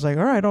 So I was like,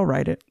 all right, I'll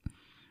write it.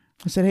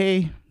 I said,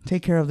 hey,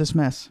 take care of this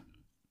mess.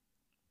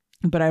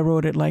 But I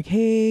wrote it like,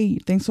 hey,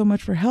 thanks so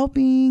much for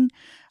helping.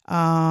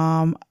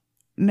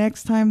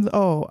 Next time,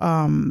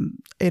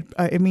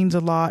 it means a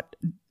lot.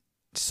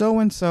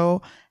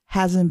 So-and-so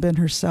hasn't been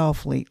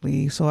herself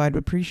lately. So I'd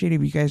appreciate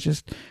if you guys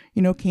just,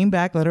 came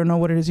back, let her know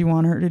what it is you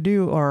want her to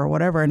do or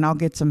whatever. And I'll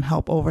get some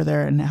help over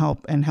there and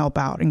help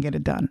out and get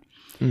it done.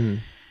 Mm-hmm.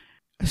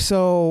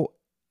 So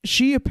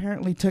she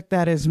apparently took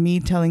that as me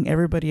telling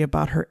everybody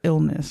about her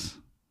illness,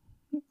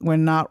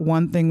 when not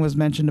one thing was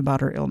mentioned about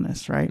her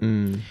illness, right?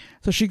 Mm.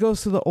 So she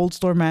goes to the old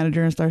store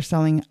manager and starts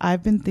telling,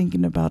 I've been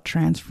thinking about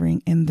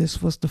transferring, and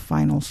this was the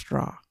final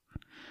straw.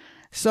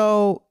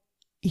 So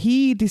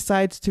he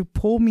decides to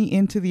pull me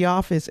into the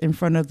office in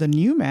front of the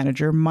new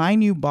manager, my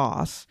new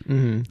boss,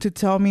 mm-hmm. to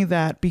tell me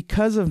that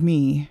because of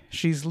me,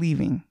 she's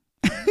leaving.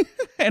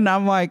 And I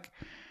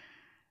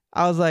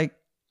was like,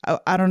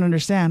 I don't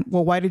understand.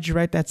 Well, why did you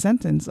write that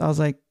sentence? I was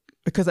like,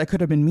 because I could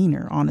have been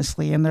meaner,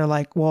 honestly. And they're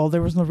like, well,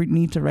 there was no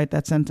need to write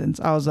that sentence.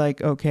 I was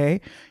like, okay.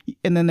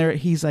 And then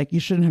he's like, you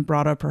shouldn't have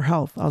brought up her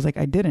health. I was like,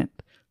 I didn't.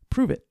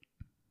 Prove it.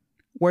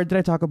 Where did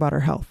I talk about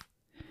her health?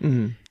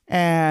 Mm-hmm.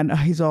 And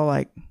he's all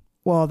like,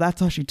 well, that's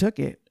how she took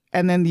it.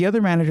 And then the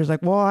other manager's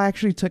like, well, I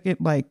actually took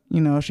it like,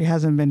 she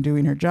hasn't been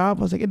doing her job.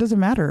 I was like, it doesn't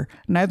matter.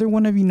 Neither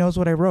one of you knows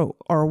what I wrote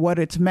or what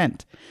it's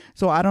meant.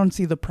 So I don't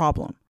see the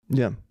problem.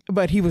 Yeah.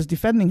 But he was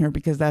defending her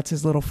because that's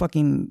his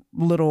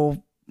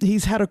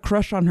he's had a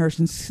crush on her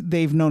since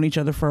they've known each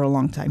other for a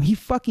long time. He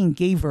fucking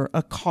gave her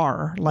a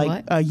car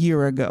like a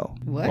year ago.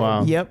 What?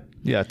 Wow. Yep.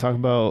 Yeah. Talk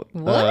about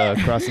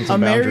crossing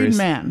some boundaries. A married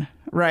man,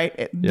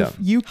 right? Yeah.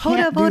 You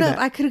can't hold up.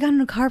 I could have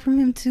gotten a car from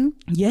him too.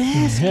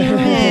 Yes, girl.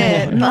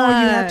 No,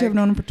 you have to have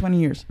known him for 20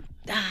 years.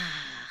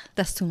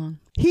 That's too long.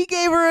 He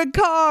gave her a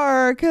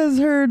car because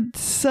her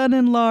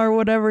son-in-law or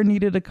whatever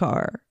needed a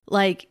car.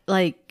 Like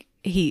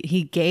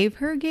he gave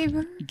her? Gave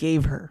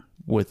her.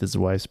 With his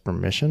wife's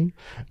permission.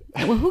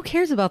 Well, who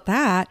cares about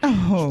that?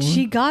 Oh.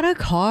 She got a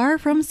car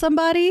from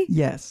somebody?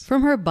 Yes.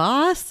 From her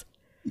boss?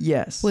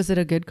 Yes. Was it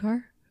a good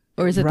car?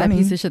 Or is it running.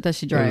 That piece of shit that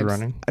she drives?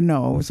 Running.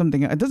 No,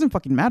 something. It doesn't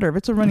fucking matter. If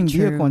it's a running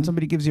vehicle and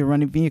somebody gives you a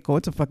running vehicle,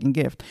 it's a fucking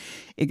gift.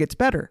 It gets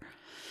better.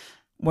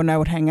 When I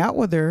would hang out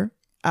with her,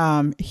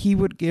 he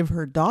would give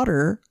her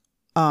daughter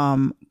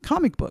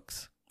comic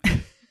books.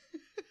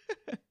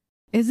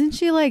 Isn't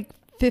she like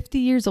 50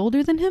 years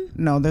older than him?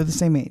 No, they're the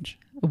same age.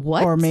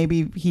 What? Or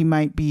maybe he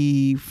might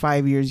be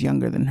 5 years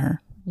younger than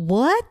her.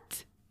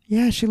 What?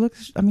 Yeah, she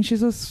looks. I mean,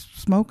 she's a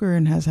smoker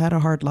and has had a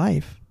hard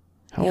life.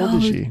 How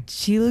old is she?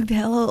 She looked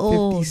hella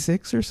old.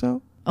 56 or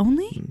so.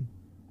 Only?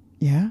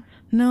 Yeah.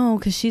 No,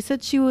 because she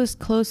said she was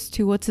close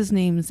to what's his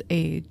name's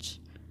age.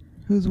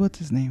 What's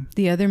his name?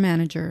 The other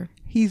manager.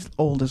 He's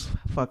old as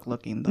fuck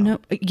looking though. No,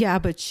 yeah,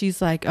 but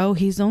she's like, oh,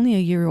 he's only a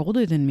year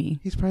older than me.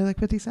 He's probably like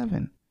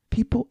 57.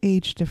 People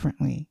age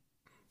differently.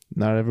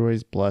 Not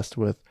everybody's blessed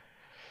with,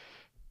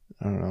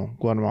 I don't know,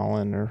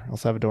 Guatemalan or El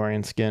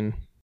Salvadorian skin.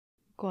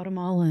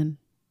 Guatemalan.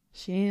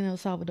 She ain't El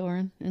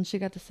Salvadoran, and she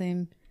got the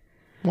same.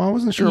 Well, I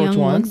wasn't sure young which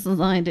one. looks as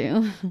I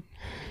do.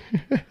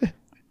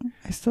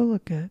 I still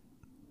look good.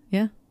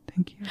 Yeah.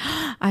 Thank you.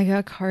 I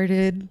got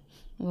carded.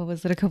 What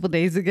was it? A couple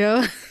days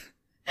ago.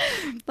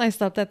 I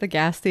stopped at the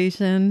gas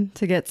station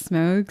to get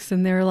smokes,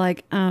 and they were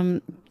like,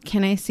 "Can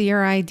I see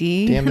your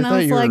ID?" Damn, and I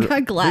was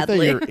like,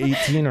 "Gladly." I thought you were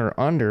 18 or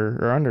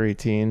under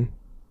 18.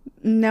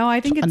 No, I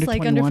think it's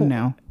like under 21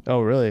 now.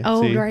 Oh, really?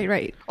 Oh, See?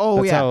 right.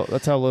 Oh,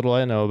 That's how little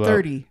I know about.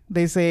 30.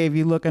 They say if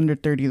you look under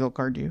 30, they'll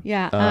card you.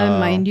 Yeah.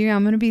 Mind you,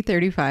 I'm gonna be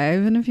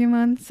 35 in a few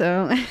months,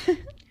 so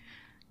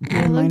You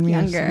I remind look me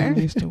of younger. someone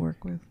I used to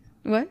work with.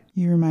 What?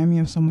 You remind me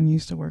of someone you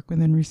used to work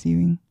with in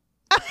receiving.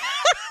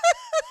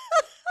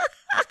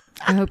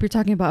 I hope you're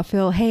talking about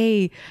Phil.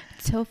 Hey,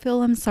 tell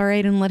Phil I'm sorry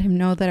I didn't let him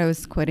know that I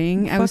was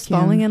quitting. I was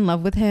falling in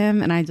love with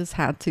him, and I just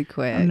had to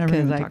quit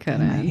because I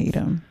couldn't. I hate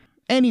him.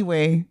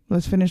 Anyway,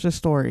 let's finish the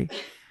story.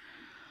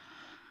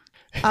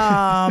 She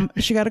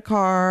got a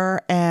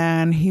car,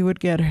 and he would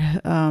get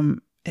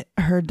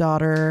her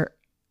daughter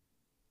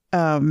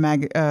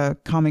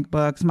comic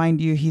books. Mind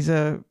you, he's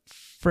a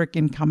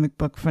freaking comic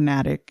book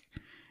fanatic.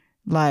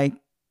 Like,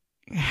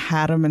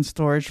 had them in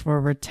storage for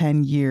over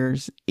 10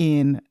 years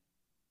in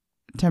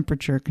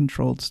temperature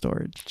controlled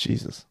storage.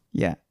 Jesus.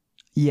 Yeah.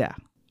 Yeah.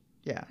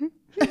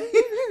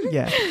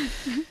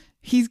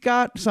 He's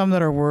got some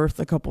that are worth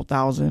a couple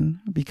thousand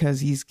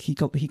because he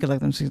collected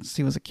them since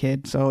he was a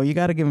kid. So you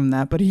got to give him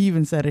that. But he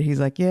even said it. He's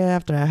like, yeah,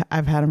 after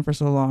I've had them for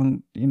so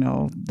long, you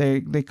know,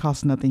 they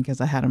cost nothing because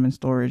I had them in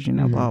storage, you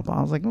know, blah, blah.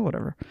 I was like, oh,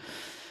 whatever.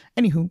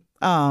 Anywho,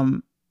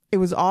 it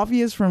was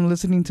obvious from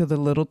listening to the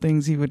little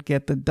things he would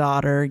get the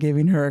daughter,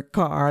 giving her a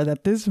car,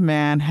 that this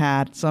man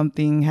had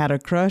a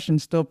crush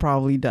and still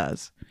probably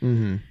does.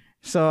 Mm-hmm.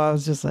 So I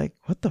was just like,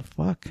 what the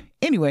fuck?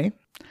 Anyway,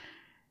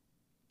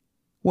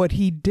 what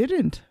he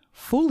didn't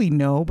fully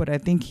know, but I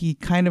think he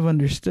kind of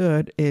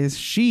understood, is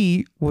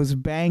she was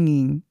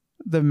banging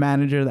the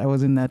manager that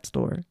was in that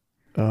store.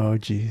 Oh,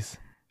 geez.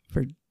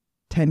 For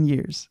 10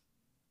 years.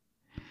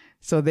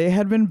 So they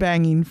had been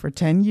banging for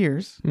 10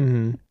 years.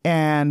 Mm-hmm.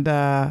 And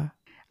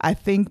I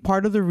think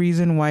part of the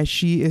reason why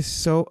she is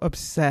so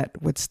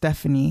upset with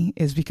Stephanie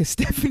is because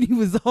Stephanie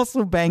was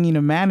also banging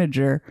a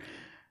manager,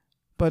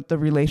 but the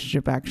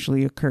relationship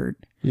actually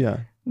occurred.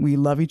 Yeah. We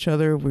love each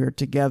other. We're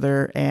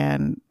together,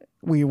 and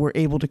we were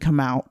able to come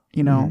out,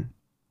 you know.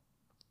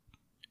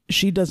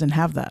 She doesn't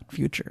have that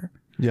future.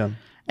 Yeah.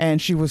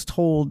 And she was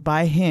told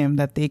by him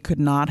that they could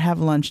not have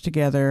lunch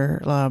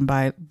together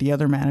by the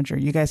other manager.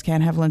 You guys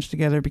can't have lunch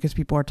together because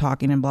people are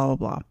talking and blah, blah,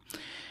 blah.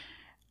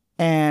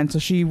 And so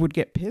she would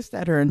get pissed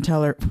at her and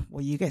tell her,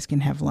 well, you guys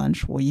can have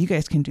lunch. Well, you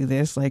guys can do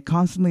this, like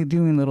constantly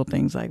doing little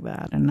things like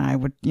that. And I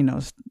would, you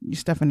know,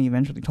 Stephanie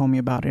eventually told me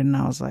about it. And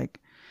I was like,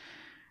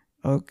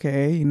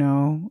 okay, you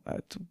know,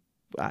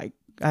 I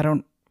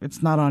don't,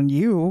 it's not on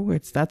you.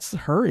 That's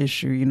her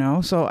issue, you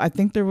know? So I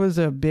think there was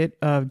a bit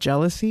of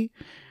jealousy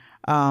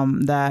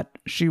that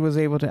she was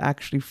able to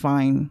actually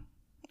find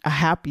a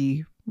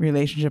happy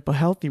relationship, a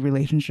healthy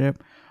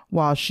relationship,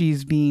 while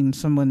she's being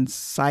someone's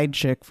side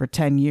chick for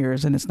 10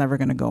 years and it's never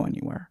going to go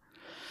anywhere.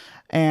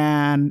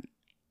 And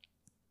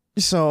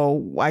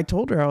so I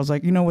told her, I was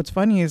like, you know, what's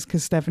funny is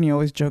because Stephanie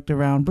always joked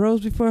around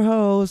bros before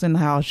hoes and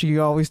how she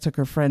always took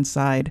her friend's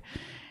side.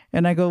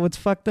 And I go, what's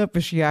fucked up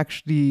is she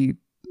actually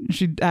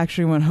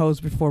went hoes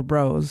before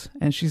bros,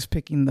 and she's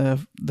picking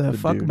the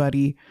fuck dude.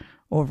 buddy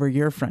over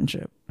your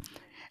friendship.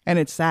 And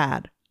it's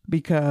sad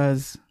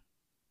because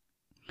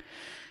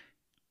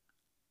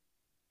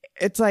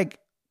it's like,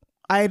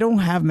 I don't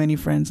have many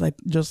friends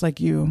just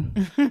like you.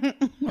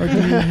 Or do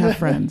you have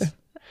friends?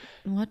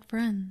 What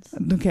friends?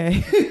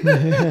 Okay.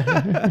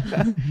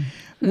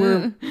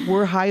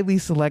 We're highly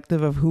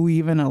selective of who we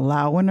even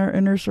allow in our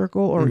inner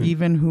circle, or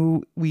even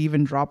who we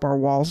even drop our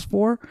walls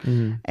for.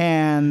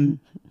 And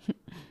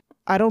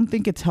I don't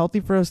think it's healthy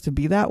for us to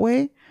be that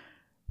way.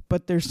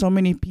 But there's so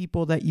many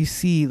people that you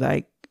see,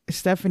 like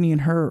Stephanie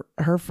and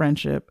her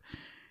friendship.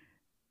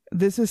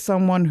 This is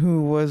someone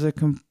who was a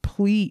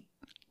complete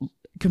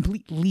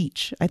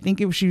leech. I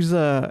think she was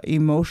a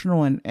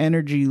emotional and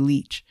energy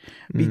leech,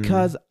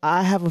 because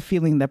I have a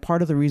feeling that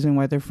part of the reason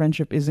why their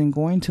friendship isn't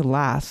going to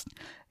last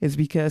is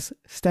because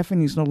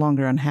Stephanie's no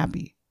longer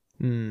unhappy.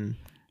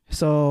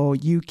 So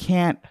you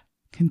can't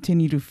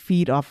continue to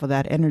feed off of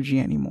that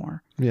energy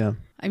anymore. Yeah.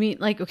 I mean,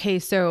 like, okay,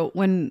 so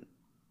when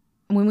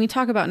we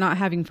talk about not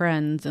having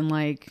friends and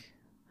like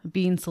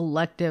being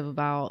selective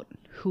about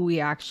who we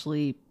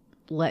actually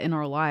let in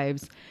our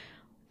lives,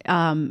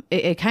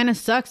 it kind of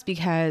sucks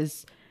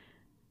because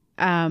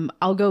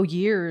I'll go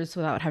years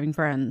without having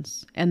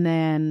friends, and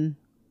then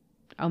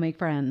I'll make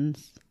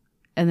friends,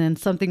 and then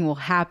something will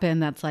happen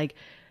that's like,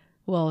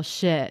 well,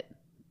 shit,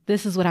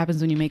 this is what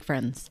happens when you make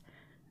friends.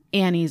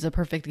 Annie's a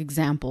perfect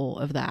example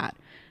of that.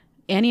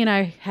 Annie and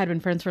I had been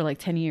friends for like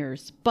 10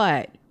 years,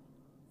 but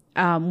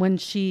when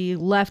she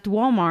left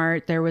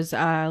Walmart, there was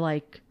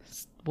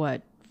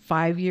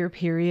 5-year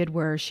period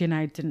where she and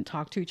I didn't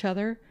talk to each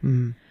other.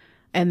 Mm-hmm.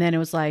 And then it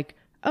was like,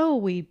 oh,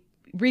 we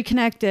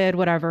reconnected,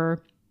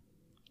 whatever.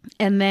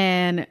 And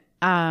then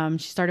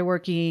she started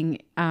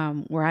working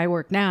where I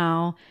work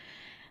now,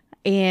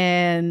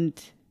 and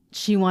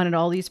she wanted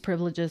all these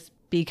privileges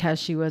because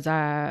she was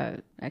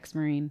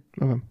ex-Marine.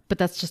 Okay. But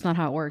that's just not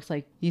how it works.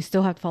 Like, you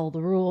still have to follow the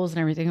rules and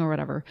everything or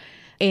whatever.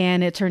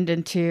 And it turned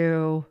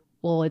into,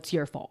 well, it's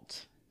your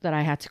fault that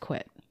I had to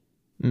quit.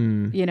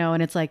 You know,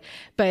 and it's like,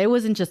 but it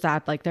wasn't just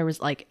that. Like, there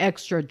was like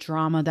extra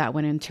drama that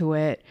went into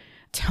it.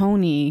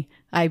 Tony,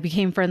 I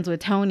became friends with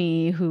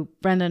Tony, who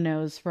Brenda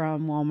knows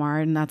from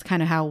Walmart. And that's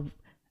kind of how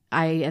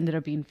I ended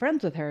up being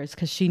friends with her, is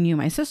because she knew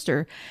my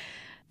sister.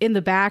 In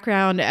the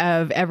background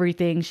of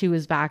everything, she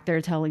was back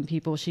there telling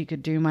people she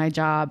could do my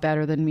job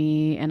better than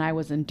me, and I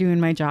wasn't doing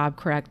my job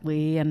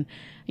correctly, and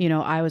you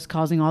know, I was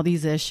causing all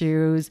these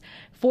issues.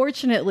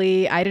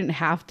 Fortunately, I didn't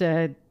have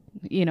to,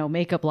 you know,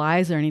 make up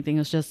lies or anything.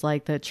 It was just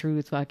like the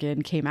truth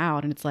fucking came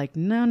out, and it's like,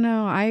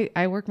 no,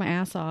 I work my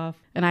ass off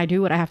and I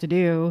do what I have to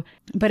do.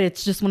 But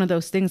it's just one of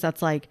those things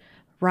that's like,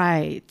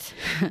 right,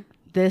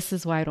 this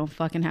is why I don't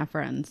fucking have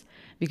friends,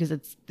 because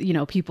it's, you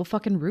know, people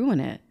fucking ruin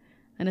it.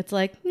 And it's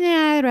like,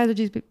 yeah, I'd rather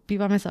just be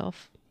by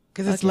myself.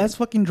 Because it's less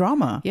fucking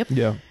drama. Yep.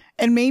 Yeah.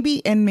 And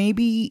maybe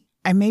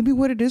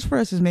what it is for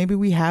us is maybe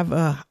we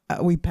have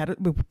we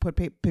put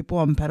people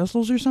on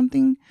pedestals or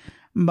something.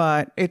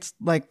 But it's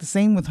like the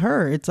same with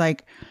her. It's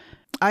like,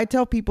 I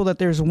tell people that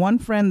there's one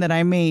friend that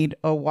I made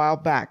a while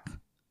back,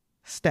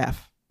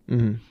 Steph.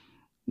 Mm-hmm.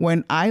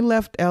 When I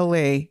left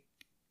LA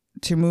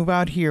to move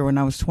out here when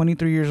I was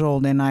 23 years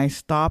old, and I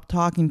stopped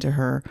talking to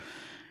her,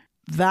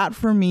 that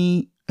for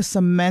me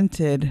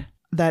cemented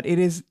that it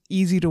is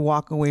easy to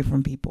walk away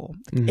from people.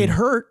 Mm-hmm. It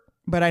hurt,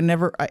 but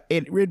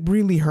it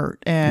really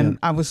hurt. And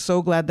I was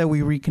so glad that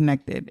we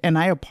reconnected. And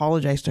I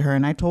apologized to her,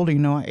 and I told her, you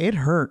know, it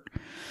hurt.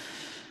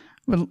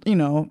 But, you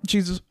know,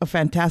 she's a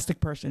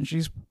fantastic person.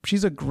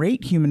 She's a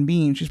great human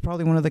being. She's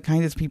probably one of the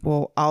kindest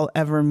people I'll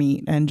ever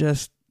meet, and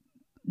just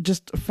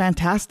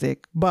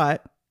fantastic.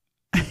 But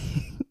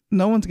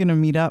no one's going to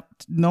meet up.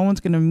 No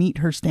one's going to meet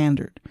her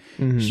standard.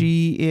 Mm-hmm.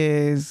 She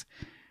is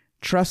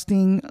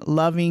trusting,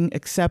 loving,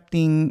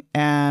 accepting,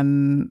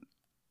 and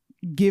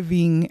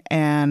giving,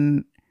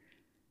 and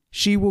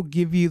she will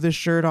give you the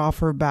shirt off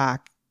her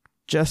back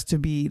just to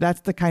be.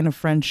 That's the kind of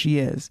friend she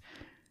is.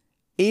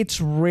 It's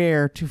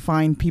rare to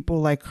find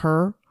people like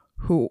her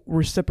who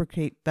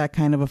reciprocate that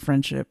kind of a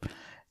friendship.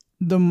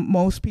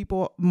 Most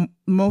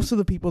of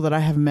the people that I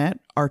have met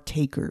are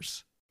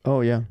takers. Oh,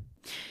 yeah.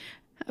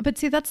 But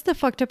see, that's the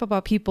fucked up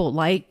about people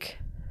like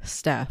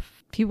Steph.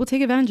 People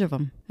take advantage of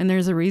them. And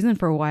there's a reason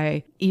for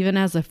why, even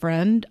as a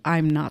friend,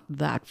 I'm not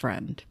that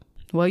friend.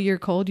 Well, you're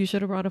cold. You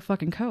should have brought a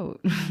fucking coat.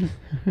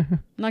 I'm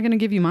not going to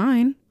give you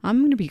mine. I'm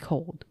going to be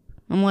cold.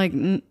 I'm like,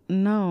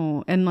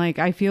 no. And like,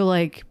 I feel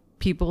like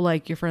people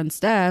like your friend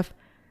Steph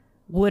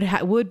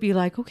would be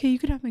like, okay, you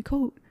could have my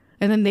coat.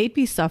 And then they'd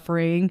be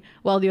suffering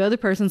while the other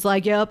person's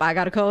like, yep, I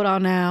got a coat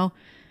on now.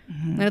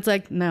 Mm-hmm. And it's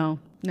like, nope.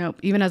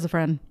 Even as a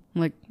friend,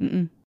 I'm like,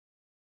 mm-mm.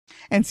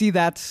 And see,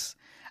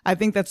 I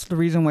think that's the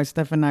reason why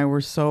Steph and I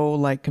were so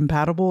like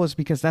compatible, is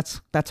because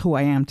that's who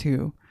I am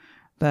too.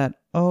 That,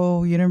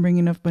 oh, you didn't bring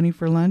enough money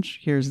for lunch?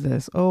 Here's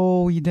this.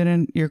 Oh,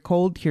 you're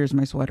cold? Here's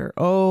my sweater.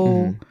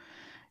 Oh,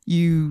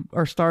 you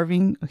are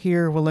starving?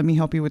 Here, well, let me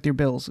help you with your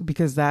bills,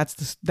 because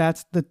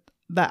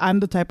I'm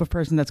the type of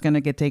person that's going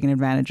to get taken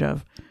advantage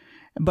of.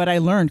 But I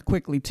learned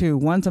quickly too,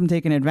 once I'm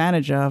taken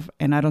advantage of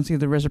and I don't see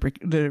the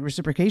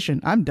reciprocation,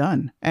 I'm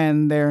done.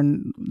 And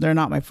they're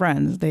not my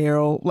friends. They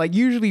are like,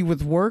 usually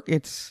with work,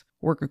 it's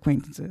work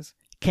acquaintances.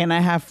 Can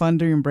I have fun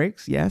during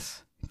breaks?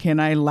 Yes. Can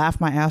I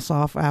laugh my ass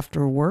off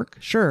after work?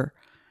 Sure.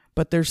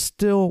 But there's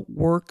still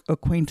work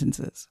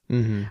acquaintances.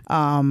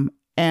 Mm-hmm.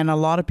 And a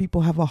lot of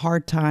people have a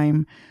hard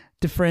time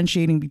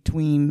differentiating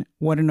between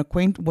what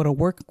a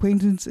work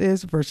acquaintance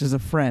is versus a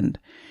friend.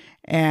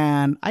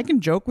 And I can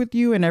joke with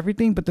you and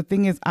everything, but the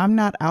thing is, I'm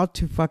not out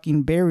to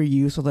fucking bury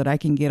you so that I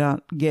can get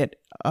up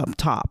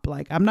top.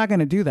 Like, I'm not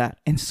going to do that.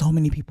 And so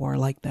many people are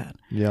like that.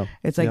 Yeah.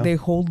 It's like they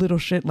hold little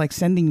shit, like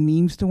sending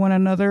memes to one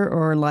another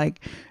or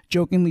like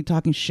jokingly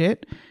talking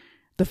shit.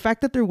 The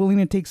fact that they're willing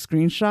to take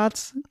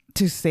screenshots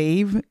to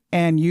save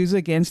and use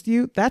against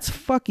you, that's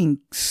fucking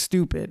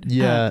stupid.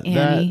 Yeah.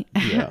 Annie.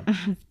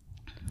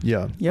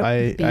 Yeah. Yep.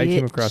 I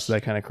came across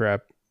that kind of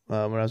crap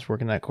when I was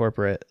working at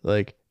corporate.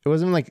 Like, it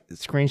wasn't like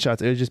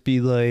screenshots. It would just be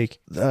like,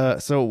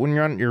 so when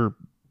you're on your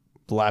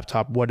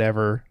laptop,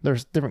 whatever,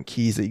 there's different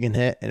keys that you can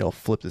hit and it'll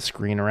flip the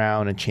screen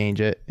around and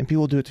change it. And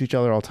people do it to each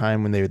other all the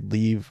time when they would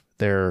leave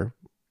their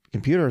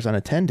computers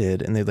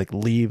unattended and they'd like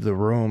leave the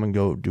room and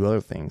go do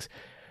other things,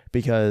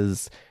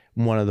 because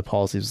one of the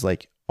policies was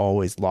like,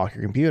 always lock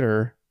your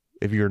computer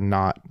if you're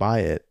not by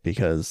it,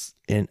 because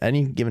in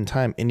any given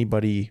time,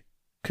 anybody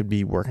could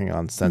be working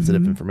on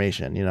sensitive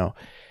information, you know?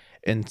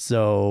 And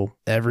so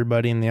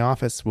everybody in the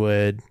office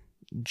would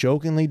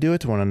jokingly do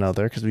it to one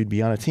another because we'd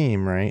be on a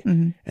team, right?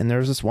 And there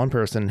was this one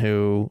person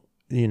who,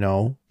 you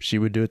know, she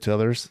would do it to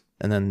others.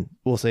 And then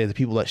we'll say the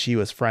people that she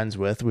was friends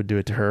with would do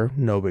it to her.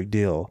 No big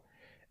deal.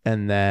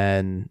 And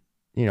then,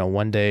 you know,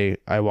 one day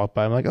I walked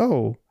by, I'm like,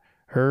 oh,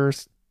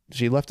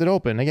 she left it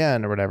open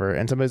again or whatever.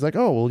 And somebody's like,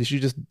 oh, well, you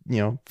should just,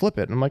 you know, flip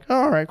it. And I'm like,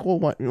 oh, all right, cool.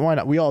 Why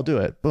not? We all do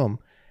it. Boom.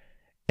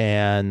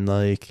 And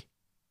like,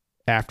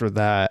 after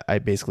that, I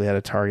basically had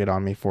a target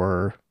on me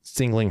for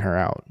singling her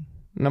out.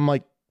 And I'm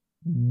like,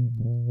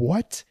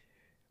 what?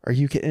 Are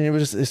you kidding? And it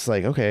was just, it's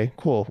like, okay,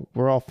 cool.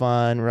 We're all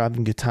fun. We're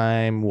having a good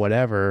time,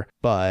 whatever.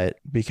 But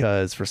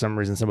because for some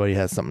reason somebody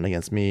has something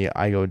against me,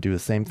 I go do the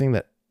same thing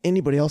that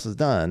anybody else has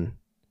done.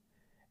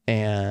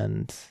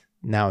 And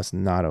now it's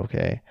not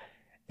okay.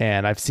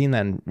 And I've seen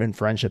that in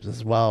friendships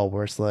as well,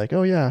 where it's like,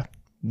 oh yeah,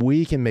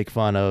 we can make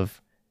fun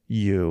of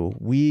you.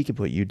 We can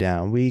put you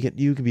down.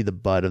 You can be the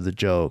butt of the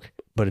joke.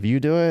 But if you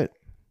do it,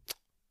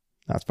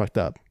 that's fucked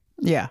up.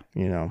 Yeah.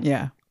 You know?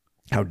 Yeah.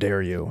 How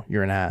dare you?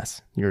 You're an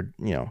ass. You're,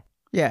 you know.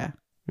 Yeah.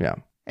 Yeah.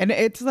 And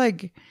it's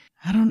like,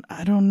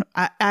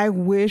 I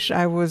wish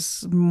I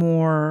was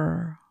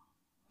more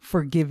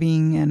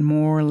forgiving and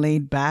more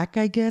laid back,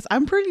 I guess.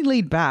 I'm pretty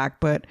laid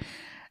back,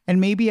 and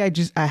maybe I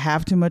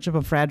have too much of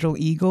a fragile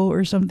ego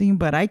or something,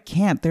 but I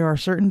can't. There are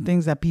certain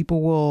things that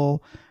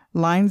people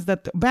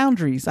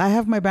boundaries. I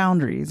have my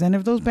boundaries. And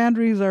if those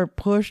boundaries are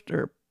pushed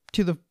or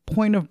to the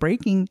point of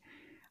breaking,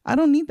 I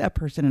don't need that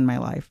person in my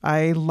life.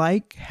 I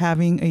like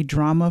having a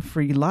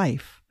drama-free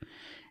life.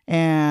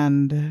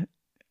 And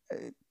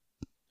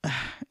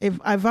if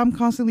I'm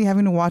constantly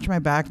having to watch my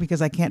back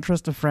because I can't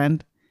trust a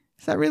friend,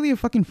 is that really a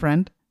fucking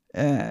friend?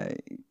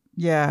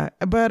 Yeah.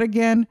 But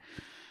again,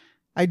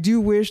 I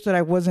do wish that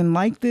I wasn't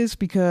like this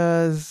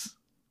because,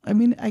 I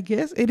mean, I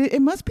guess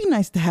it must be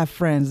nice to have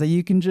friends that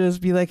you can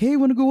just be like, hey, you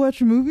want to go watch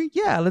a movie?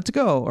 Yeah, let's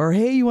go. Or,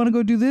 hey, you want to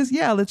go do this?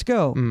 Yeah, let's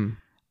go.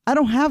 I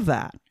don't have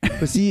that.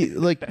 But see,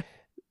 like,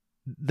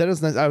 that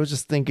is nice. I was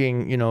just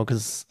thinking, you know,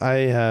 because I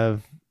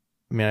have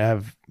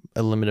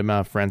a limited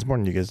amount of friends, more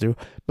than you guys do,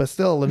 but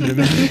still a limited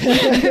amount.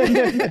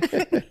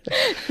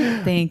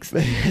 Thanks.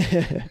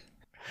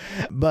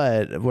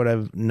 But what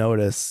I've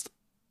noticed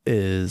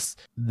is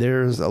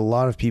there's a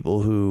lot of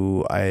people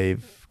who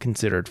I've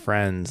considered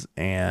friends,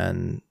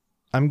 and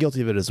I'm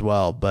guilty of it as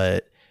well,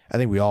 but I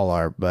think we all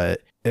are.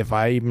 But if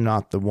I'm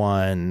not the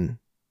one,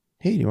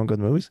 hey, do you want to go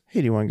to the movies?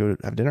 Hey, do you want to go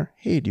have dinner?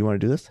 Hey, do you want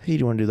to do this? Hey, do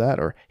you want to do that?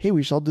 Or, hey,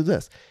 we should all do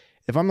this.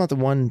 If I'm not the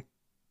one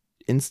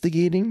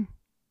instigating,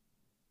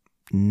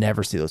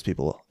 never see those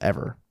people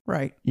ever.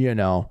 Right. You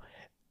know,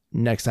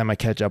 next time I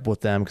catch up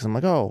with them, because I'm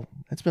like, oh,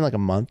 it's been like a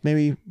month.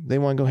 Maybe they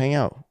want to go hang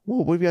out.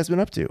 Well, what have you guys been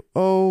up to?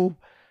 Oh,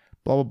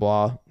 blah, blah,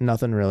 blah.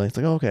 Nothing really. It's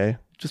like, oh, okay,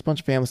 just a bunch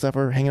of family stuff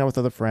or hanging out with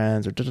other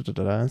friends or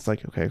da-da-da-da-da. It's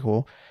like, okay,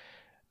 cool.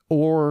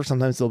 Or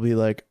sometimes they'll be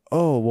like,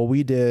 oh, well,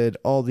 we did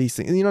all these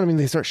things. You know what I mean?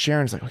 They start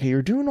sharing. It's like, okay,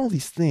 you're doing all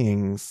these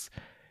things.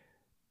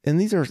 And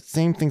these are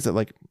same things that,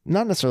 like,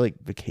 not necessarily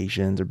like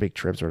vacations or big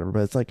trips or whatever,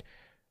 but it's like,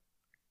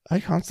 I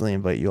constantly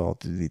invite you all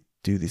to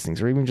do these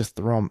things, or even just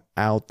throw them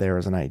out there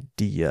as an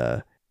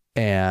idea.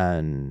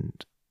 And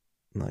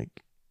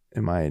like,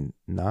 am I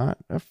not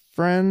a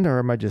friend, or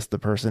am I just the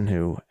person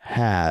who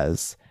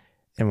has,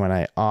 and when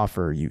I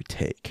offer, you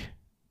take?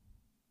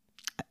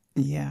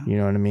 Yeah. You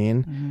know what I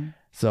mean? Mm-hmm.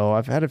 So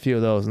I've had a few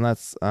of those, and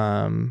that's,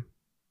 I've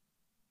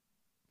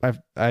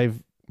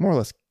more or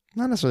less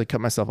not necessarily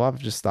cut myself off,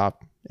 just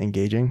stopped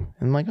engaging,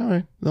 and I'm like, all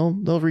right,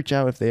 they'll reach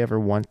out if they ever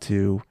want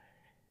to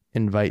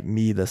invite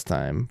me this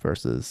time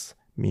versus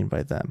me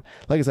invite them.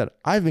 Like I said,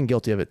 I've been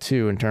guilty of it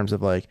too, in terms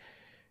of like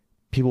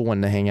people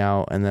wanting to hang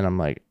out, and then I'm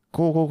like,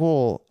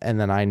 cool, and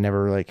then I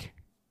never like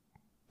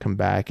come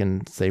back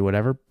and say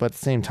whatever. But at the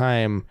same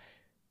time,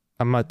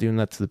 I'm not doing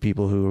that to the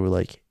people who are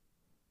like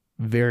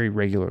very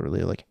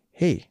regularly like,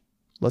 hey,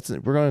 we're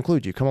going to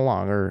include you, come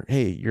along, or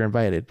hey, you're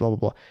invited, blah blah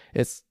blah.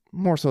 It's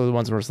more so the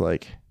ones where it's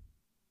like,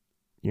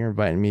 you're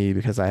inviting me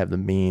because I have the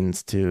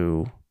means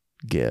to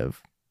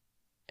give,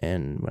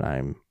 and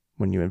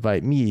when you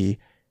invite me,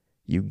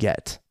 you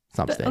get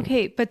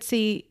something. But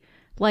see,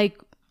 like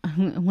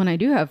when I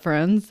do have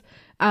friends,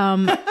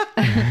 I'm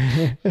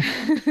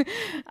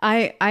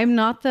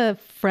not the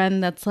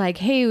friend that's like,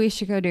 hey, we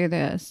should go do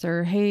this,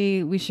 or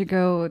hey, we should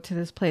go to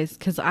this place,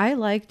 because I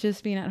like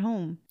just being at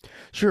home.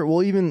 Sure.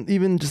 Well,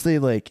 even just say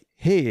like,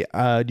 hey,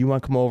 do you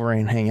want to come over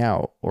and hang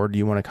out, or do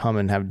you want to come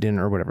and have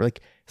dinner or whatever?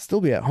 Like,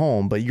 still be at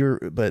home, but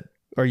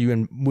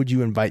would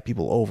you invite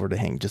people over to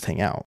hang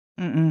out?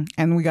 Mm-mm.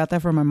 And we got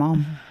that from my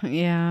mom.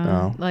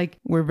 Yeah. Like,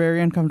 we're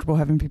very uncomfortable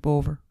having people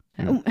over.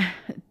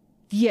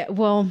 Yeah.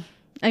 Well,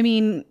 I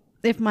mean,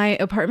 if my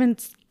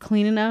apartment's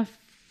clean enough,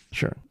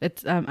 sure,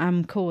 it's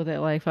I'm cool with it.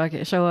 Like, fuck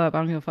it, show up, I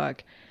don't give a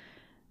fuck.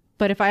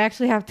 But if I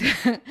actually have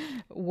to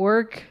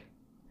work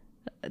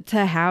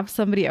to have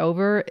somebody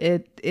over,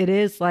 it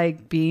is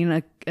like being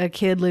a a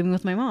kid living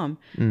with my mom.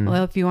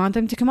 Well, if you want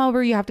them to come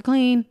over, you have to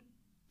clean.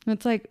 And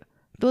it's like,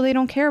 though they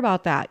don't care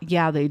about that.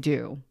 Yeah, they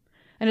do.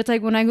 And it's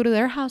like when I go to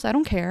their house, I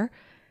don't care,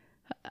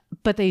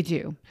 but they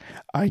do.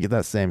 I get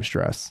that same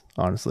stress,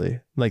 honestly.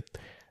 Like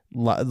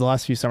the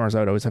last few summers, I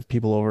would always have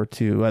people over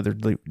to either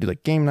do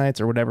like game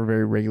nights or whatever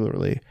very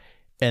regularly.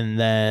 And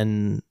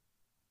then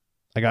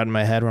I got in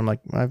my head where I'm like,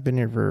 I've been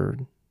here for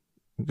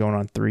going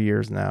on 3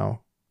 years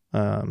now.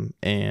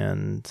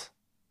 And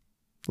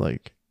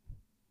like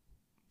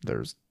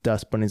there's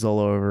dust bunnies all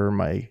over.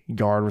 My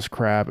yard was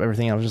crap.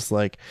 Everything. I was just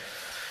like,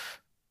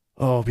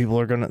 oh, people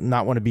are going to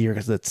not want to be here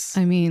because it's...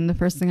 I mean, the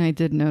first thing I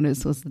did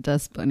notice was the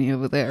dust bunny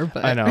over there.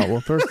 But I know.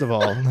 Well, first of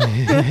all,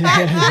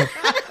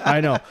 I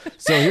know.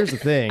 So here's the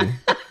thing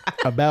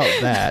about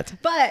that.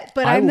 But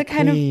I'm the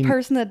kind of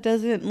person that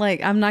doesn't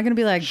like, I'm not going to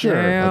be like, sure,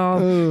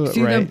 damn,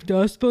 see them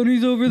dust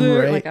bunnies over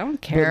there? Right. Like, I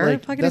don't care.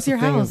 Like, fucking it's your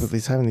house.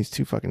 With having these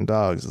two fucking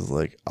dogs is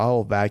like,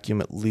 I'll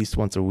vacuum at least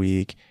once a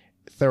week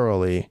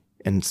thoroughly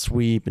and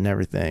sweep and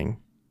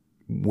everything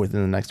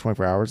within the next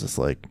 24 hours. It's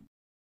like,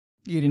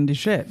 you didn't do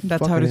shit.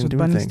 That's how it is with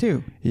bunnies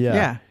too.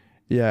 Yeah.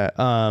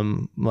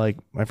 Like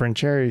my friend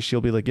Cherry,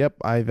 she'll be like, yep,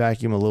 I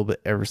vacuum a little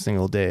bit every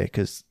single day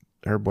because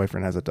her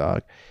boyfriend has a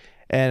dog.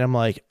 And I'm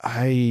like,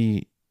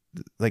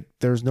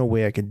 there's no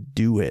way I could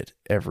do it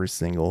every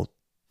single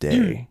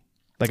day.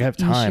 Like I have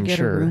time, you should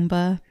get a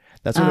Roomba.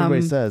 That's what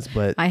everybody says,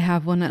 but I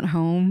have one at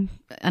home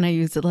and I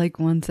use it like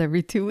once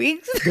every 2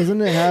 weeks. Doesn't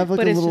it have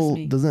like a little,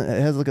 it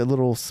has like a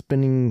little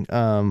spinning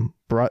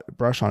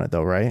brush on it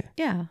though, right?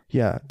 Yeah.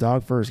 Yeah.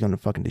 Dog fur is going to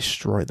fucking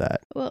destroy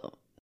that. Well,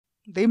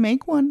 they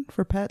make one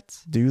for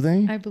pets. Do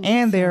they? I believe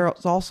and so.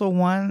 there's also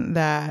one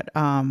that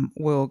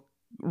will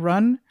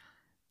run,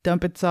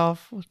 dump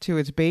itself to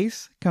its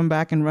base, come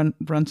back and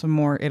run some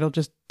more. It'll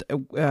just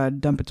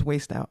dump its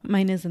waste out.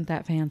 Mine isn't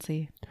that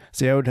fancy.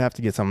 See, I would have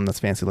to get something that's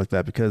fancy like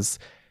that because,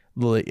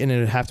 and it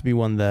would have to be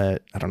one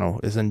that, I don't know,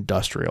 is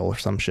industrial or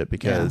some shit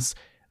because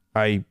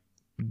I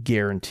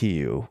guarantee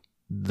you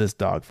this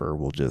dog fur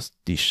will just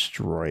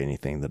destroy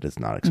anything that is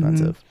not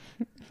expensive.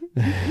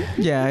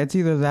 Yeah, it's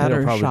either that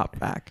or shop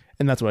vac.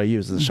 And that's what I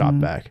use is a shop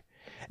vac.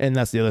 And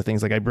that's the other thing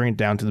is like I bring it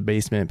down to the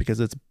basement because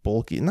it's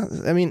bulky.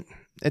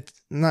 It's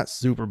not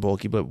super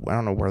bulky, but I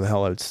don't know where the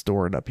hell I would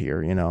store it up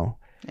here, you know?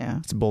 Yeah.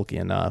 It's bulky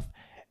enough.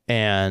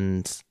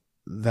 And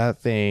that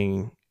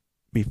thing,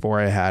 before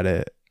I had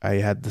it, I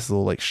had this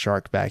little like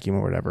shark vacuum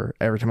or whatever.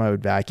 Every time I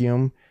would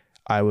vacuum,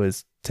 I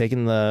was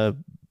taking the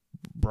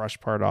brush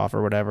part off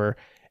or whatever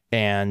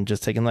and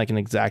just taking like an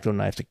X-Acto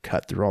knife to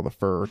cut through all the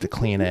fur to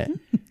clean it.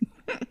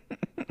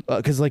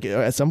 Because like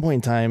at some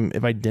point in time,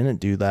 if I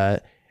didn't do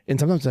that, and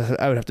sometimes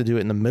I would have to do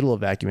it in the middle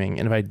of vacuuming,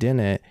 and if I didn't,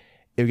 it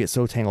would get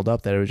so tangled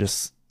up that it would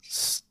just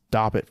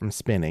stop it from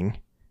spinning.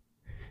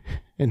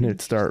 And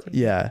it'd start,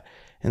 and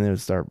it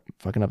would start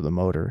fucking up the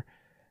motor.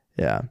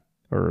 Yeah.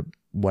 Or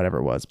whatever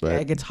it was. But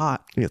it gets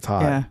hot. It gets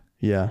hot.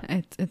 Yeah.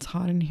 It's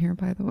hot in here,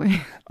 by the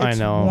way. I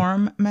know. It's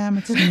warm, ma'am.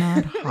 It's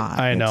not hot.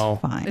 I know.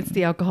 It's fine. It's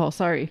the alcohol.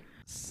 Sorry.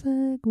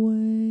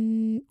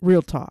 Segue.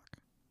 Real talk.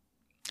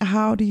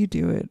 How do you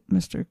do it,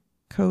 Mr.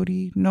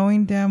 Cody,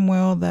 knowing damn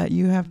well that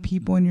you have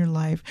people in your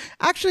life?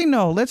 Actually,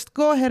 no, let's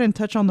go ahead and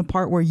touch on the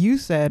part where you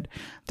said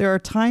there are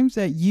times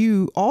that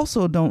you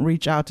also don't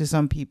reach out to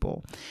some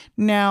people.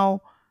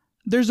 Now,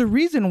 there's a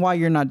reason why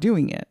you're not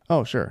doing it.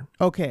 Oh, sure.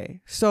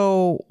 Okay.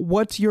 So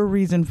what's your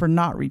reason for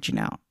not reaching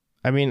out?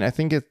 I mean, I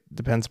think it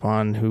depends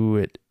upon who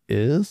it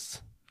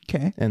is.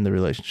 Okay. And the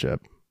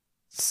relationship.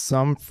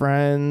 Some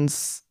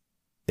friends,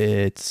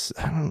 I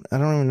don't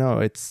even know.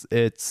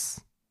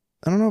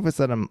 I don't know if it's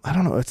that I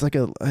don't know.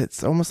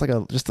 It's almost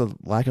like just a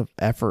lack of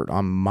effort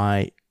on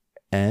my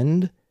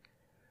end,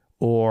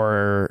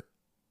 or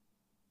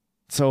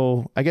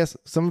so I guess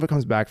some of it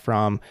comes back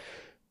from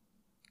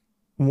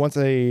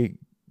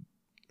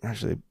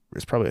actually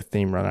it's probably a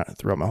theme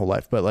throughout my whole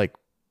life, but like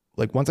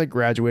once I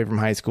graduated from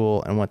high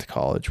school and went to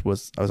college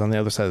I was on the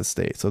other side of the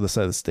state. So the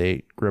side of the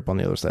state, grew up on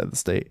the other side of the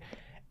state.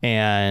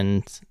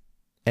 And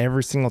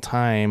every single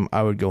time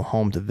I would go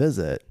home to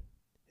visit,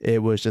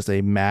 it was just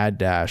a mad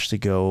dash to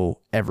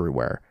go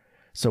everywhere.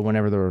 So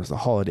whenever there was a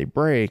holiday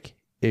break,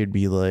 it would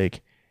be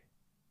like,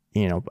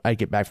 you know, I'd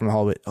get back from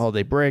the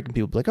holiday break and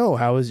people would be like, oh,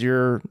 how was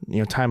your,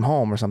 time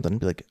home or something? I'd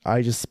be like,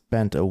 I just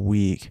spent a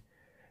week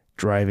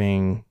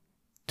driving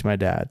to my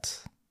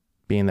dad's,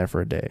 being there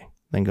for a day,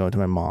 then going to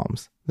my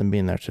mom's, then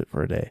being there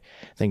for a day,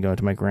 then going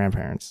to my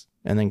grandparents,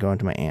 and then going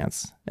to my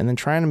aunts, and then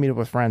trying to meet up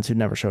with friends who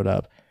never showed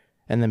up,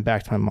 and then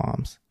back to my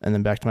mom's, and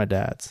then back to my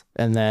dad's,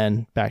 and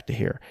then back to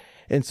here.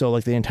 And so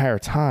like the entire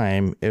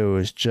time, it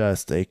was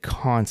just a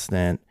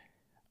constant,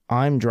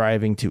 I'm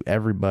driving to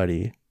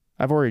everybody.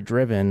 I've already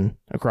driven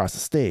across the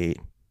state.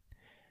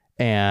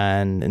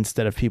 And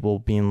instead of people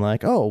being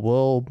like, oh,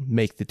 we'll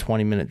make the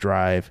 20-minute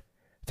drive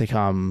to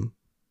come,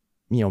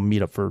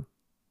 meet up for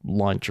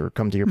lunch or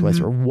come to your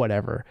place or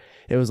whatever.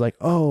 It was like,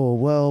 oh,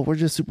 well, we're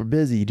just super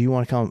busy. Do you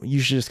want to come?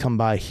 You should just come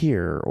by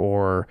here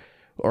or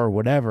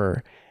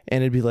whatever.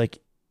 And it'd be like,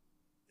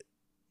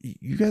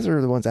 you guys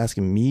are the ones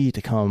asking me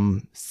to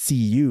come see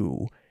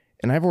you.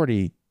 And I've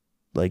already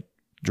like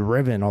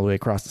driven all the way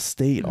across the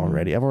state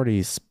already. I've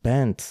already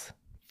spent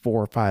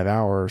 4 or 5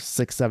 hours,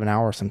 6, 7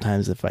 hours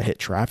sometimes if I hit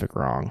traffic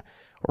wrong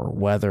or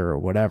weather or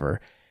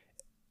whatever.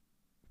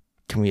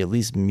 Can we at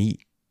least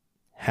meet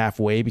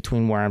halfway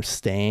between where I'm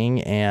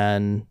staying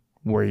and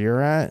where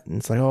you're at? And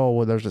it's like, oh,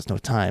 well, there's just no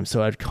time.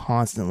 So I'd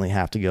constantly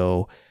have to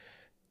go,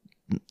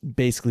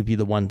 basically be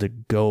the one to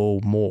go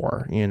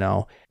more, you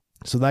know?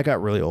 So that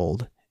got really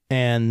old.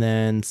 And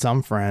then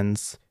some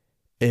friends,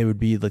 it would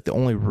be like the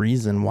only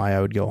reason why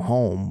I would go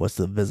home was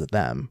to visit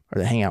them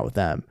or to hang out with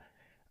them.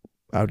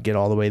 I would get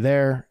all the way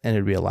there and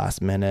it'd be a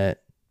last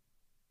minute,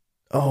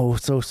 oh,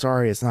 so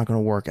sorry, it's not going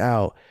to work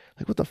out.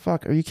 Like, what the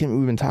fuck? Are you kidding?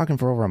 We've been talking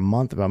for over a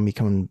month about me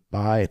coming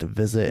by to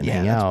visit and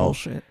hang out.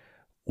 Bullshit.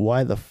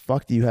 Why the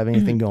fuck do you have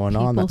anything going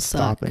on that's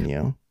stopping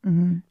you?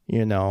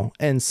 You know?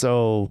 And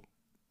so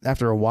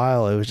after a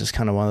while, it was just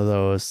kind of one of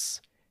those,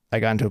 I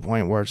got into a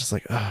point where it's just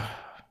like,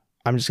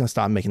 I'm just going to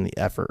stop making the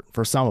effort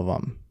for some of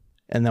them.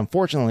 And then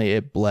fortunately,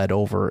 it bled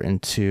over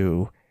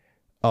into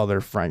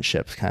other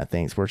friendships kind of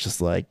things where it's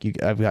just like,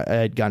 I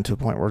had gotten to a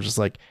point where it's just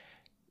like,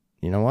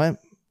 you know what?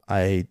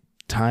 I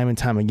time and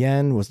time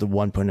again was the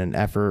one putting in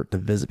effort to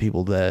visit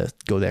people, to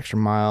go the extra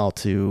mile,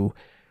 to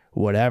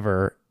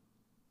whatever.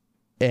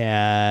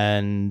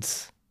 And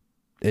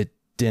it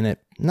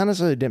not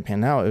necessarily didn't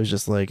pan out. It was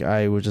just like,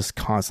 I was just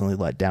constantly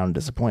let down and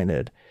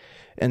disappointed.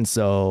 And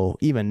so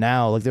even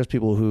now, like, there's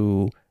people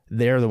who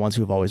they're the ones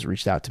who have always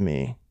reached out to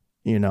me,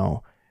 you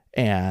know,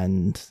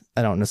 and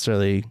I don't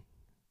necessarily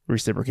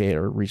reciprocate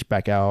or reach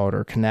back out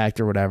or connect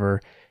or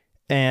whatever.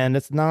 And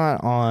it's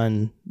not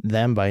on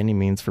them by any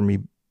means for me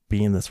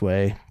being this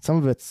way. Some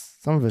of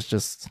it's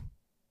just,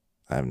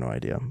 I have no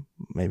idea.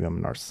 Maybe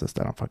I'm a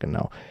narcissist. I don't fucking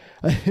know.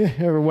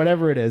 Or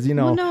whatever it is, you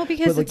know. Well, no,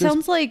 because like, it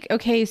sounds like,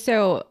 okay,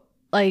 so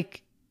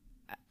like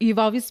you've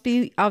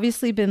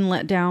obviously been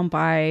let down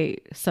by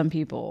some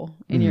people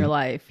in your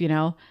life, you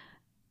know?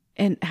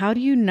 And how do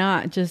you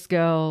not just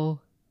go,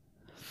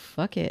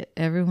 fuck it,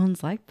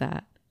 everyone's like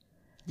that?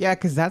 Yeah,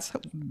 because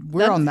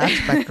we're on that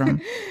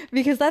spectrum.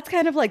 Because that's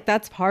kind of like,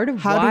 that's part of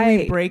how why.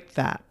 do we break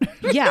that?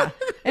 Yeah.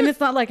 And it's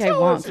not like I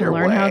want to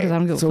learn how, because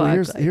I'm going to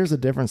fuck. So here's the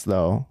difference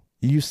though.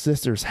 You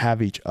sisters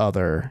have each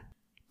other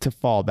to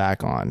fall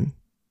back on.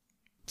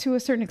 To a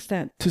certain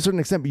extent. To a certain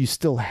extent, but you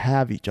still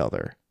have each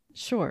other.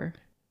 Sure.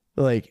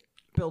 Like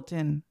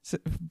built-in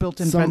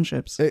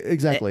friendships.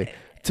 Exactly.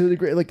 To the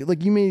degree,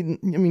 like you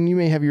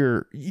may have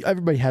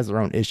everybody has their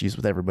own issues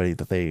with everybody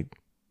that they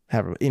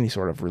have any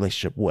sort of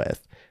relationship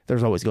with.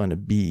 There's always going to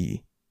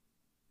be,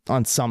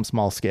 on some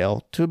small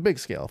scale to a big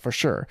scale, for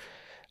sure.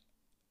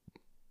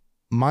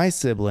 My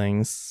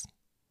siblings,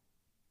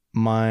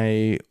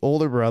 my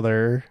older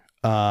brother,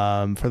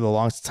 for the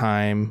longest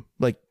time,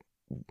 like,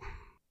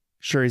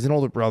 sure, he's an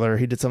older brother.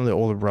 He did some of the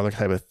older brother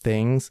type of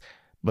things,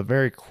 but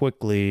very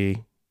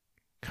quickly,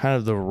 kind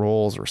of the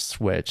roles were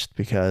switched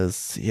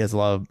because he has a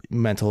lot of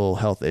mental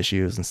health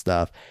issues and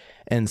stuff.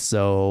 And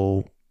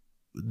so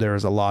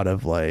there's a lot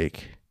of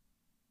like,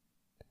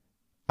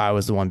 I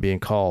was the one being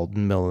called in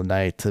the middle of the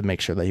night to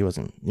make sure that he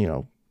wasn't, you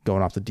know,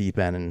 going off the deep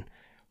end and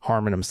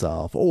harming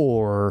himself,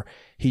 or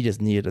he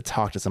just needed to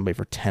talk to somebody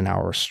for 10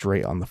 hours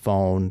straight on the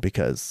phone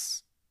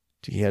because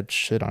he had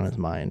shit on his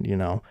mind, you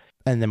know?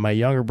 And then my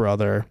younger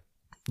brother,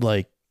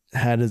 like,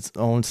 had his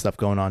own stuff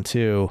going on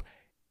too.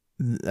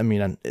 I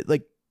mean,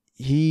 like,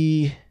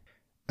 I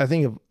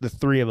think of the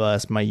three of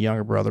us, my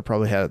younger brother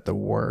probably had it the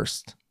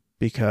worst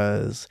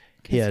because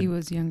he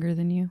was younger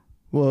than you.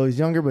 Well, he's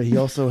younger, but he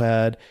also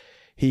had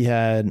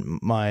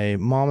my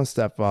mom and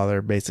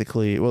stepfather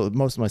basically, well,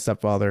 most of my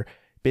stepfather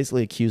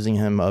basically accusing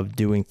him of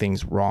doing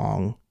things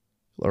wrong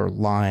or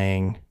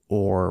lying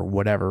or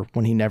whatever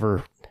when he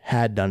never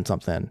had done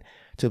something,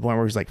 to the point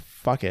where he's like,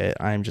 fuck it,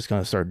 I'm just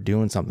going to start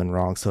doing something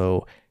wrong.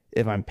 So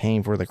if I'm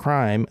paying for the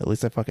crime, at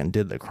least I fucking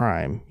did the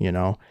crime, you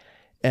know?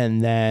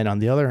 And then on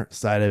the other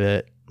side of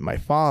it, my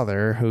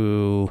father,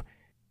 who,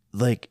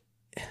 like,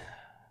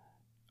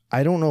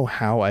 I don't know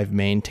how I've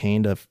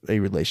maintained a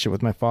relationship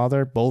with my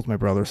father. Both my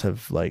brothers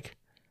have, like,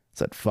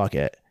 said, fuck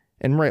it.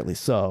 And rightly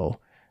so.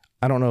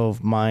 I don't know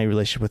if my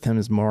relationship with him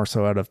is more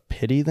so out of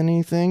pity than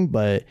anything,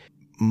 but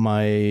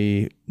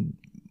my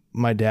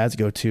dad's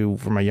go-to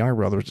for my younger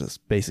brother is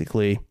just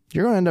basically,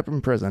 you're going to end up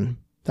in prison.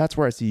 That's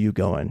where I see you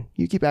going.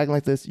 You keep acting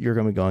like this, you're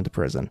going to be going to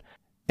prison.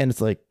 And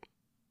it's like,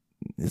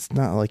 it's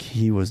not like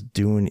he was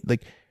doing,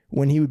 like,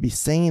 when he would be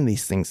saying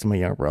these things to my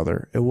younger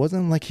brother, it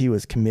wasn't like he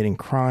was committing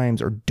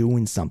crimes or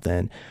doing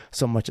something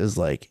so much as,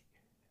 like,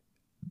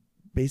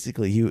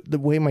 basically the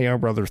way my younger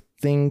brother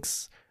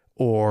thinks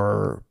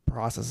or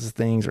processes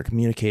things or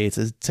communicates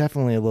is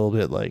definitely a little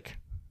bit like,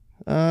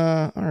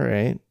 all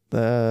right,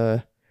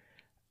 good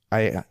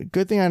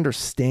thing I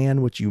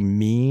understand what you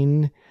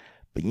mean,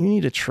 but you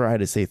need to try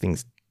to say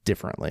things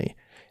differently.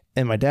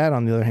 And my dad,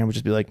 on the other hand, would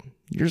just be like,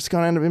 you're just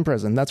going to end up in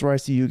prison. That's where I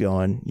see you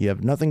going. You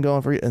have nothing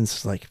going for you. And it's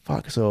just like,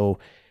 fuck. So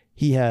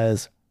he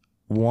has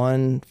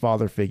one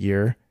father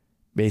figure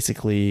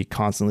basically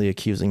constantly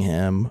accusing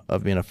him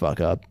of being a fuck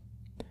up,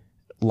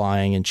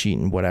 lying and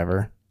cheating,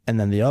 whatever. And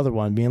then the other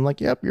one being like,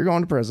 yep, you're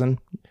going to prison.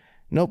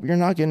 nope, you're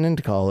not getting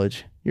into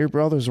college. Your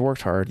brother's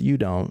worked hard. You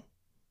don't.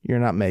 You're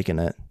not making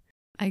it.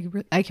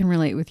 I can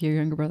relate with your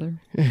younger brother.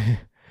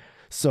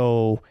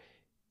 So,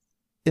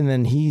 and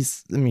then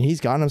he's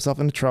gotten himself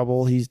into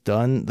trouble. He's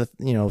done the,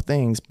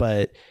 things,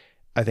 but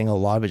I think a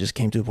lot of it just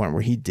came to a point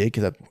where he did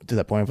get up to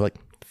that point of like,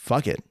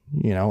 fuck it.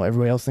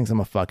 Everybody else thinks I'm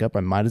a fuck up.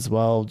 I might as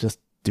well just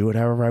do it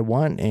however I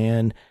want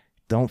and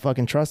don't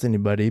fucking trust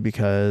anybody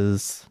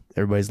because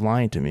everybody's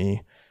lying to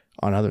me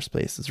on other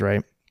spaces,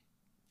 right?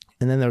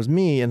 And then there's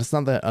me, and it's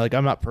not that, like,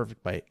 I'm not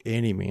perfect by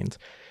any means,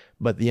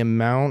 but the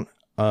amount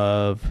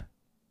of,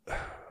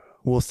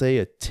 we'll say,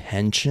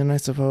 attention, I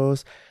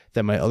suppose,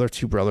 that my other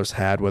two brothers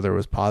had, whether it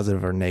was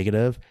positive or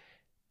negative,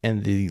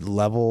 and the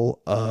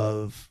level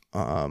of,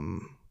 I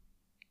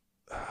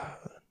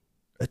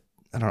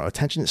don't know,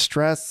 attention,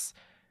 stress,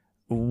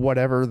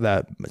 whatever,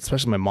 that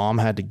especially my mom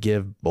had to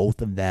give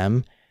both of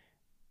them.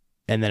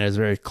 And then it was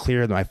very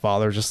clear that my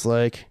father was just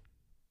like,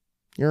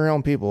 you're your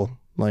own people.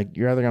 Like,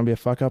 you're either going to be a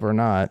fuck up or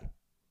not.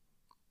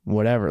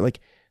 Whatever.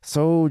 Like,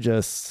 so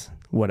just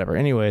whatever.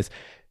 Anyways,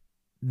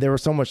 there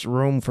was so much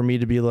room for me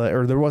to be like,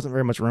 or there wasn't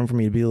very much room for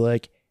me to be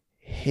like,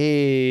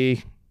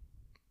 hey,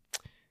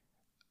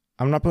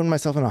 I'm not putting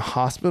myself in a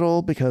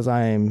hospital because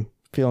I'm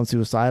feeling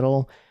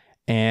suicidal.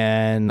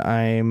 And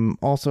I'm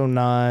also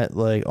not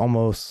like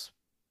almost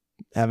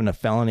having a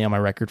felony on my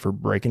record for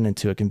breaking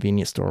into a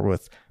convenience store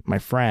with my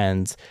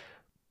friends.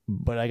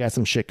 But I got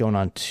some shit going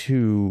on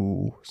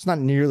too. It's not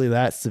nearly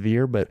that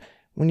severe, but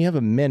when you have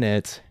a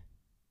minute,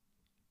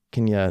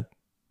 can you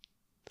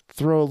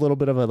throw a little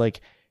bit of a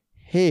like,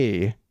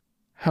 hey,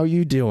 how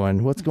you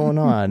doing? What's going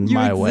on? You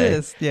my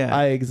exist, way. yeah.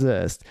 I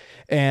exist.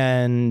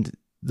 And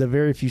the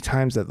very few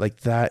times that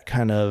like that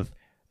kind of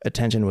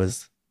attention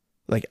was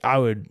like, I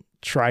would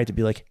try to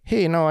be like,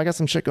 hey, no, I got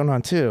some shit going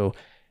on too.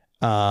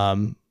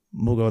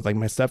 We'll go with like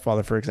my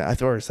stepfather, for example.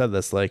 I've already said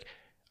this, like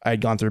I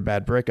had gone through a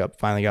bad breakup,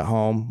 finally got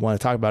home, want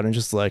to talk about it, and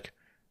just like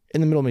in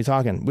the middle of me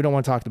talking, we don't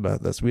want to talk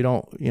about this. We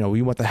don't,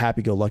 we want the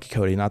happy-go-lucky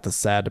Cody, not the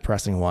sad,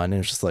 depressing one.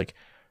 And it's just like,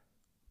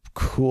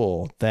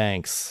 cool,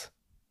 thanks.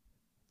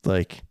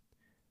 Like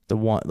the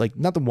one, like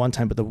not the one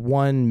time, but the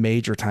one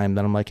major time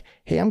that I'm like,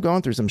 hey, I'm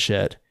going through some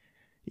shit,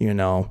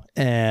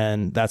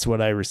 and that's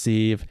what I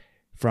receive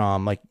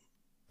from like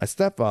my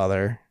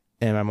stepfather.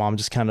 And my mom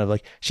just kind of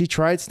like, she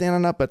tried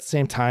standing up, but at the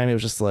same time, it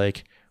was just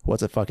like,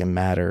 what's it fucking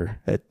matter?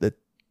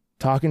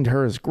 Talking to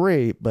her is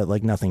great, but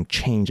like nothing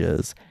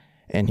changes.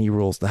 And he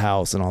rules the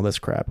house and all this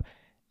crap.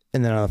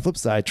 And then on the flip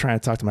side, trying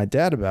to talk to my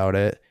dad about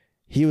it,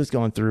 he was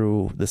going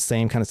through the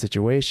same kind of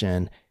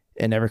situation.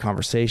 And every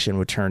conversation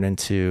would turn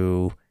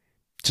into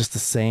just the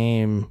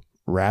same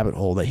rabbit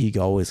hole that he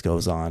always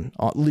goes on,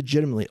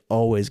 legitimately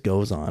always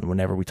goes on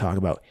whenever we talk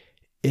about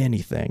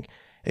anything.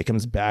 It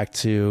comes back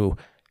to,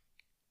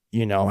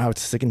 how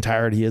sick and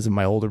tired he is of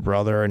my older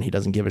brother and he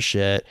doesn't give a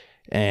shit.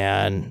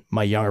 And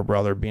my younger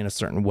brother being a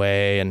certain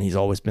way, and he's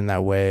always been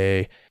that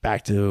way.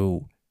 Back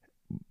to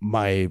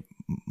my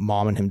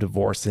mom and him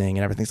divorcing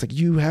and everything. It's like,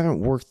 you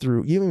haven't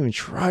even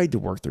tried to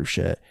work through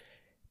shit.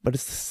 But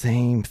it's the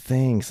same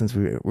thing since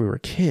we were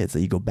kids that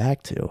you go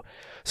back to.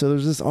 So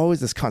there's always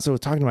this so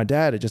talking to my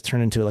dad, it just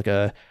turned into like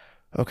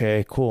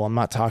okay, cool.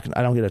 I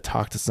don't get to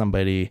talk to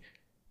somebody,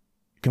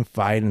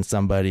 confide in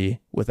somebody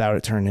without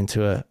it turning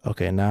into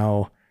okay,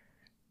 now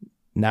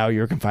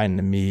you're confiding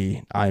to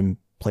me. I'm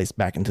placed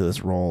back into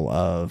this role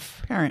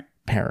of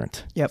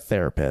parent, yep,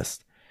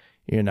 therapist,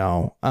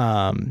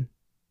 and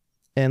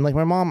like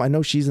my mom, I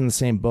know she's in the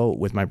same boat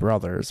with my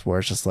brothers, where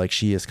it's just like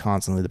she is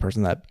constantly the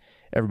person that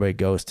everybody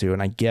goes to,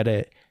 and I get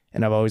it,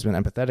 and I've always been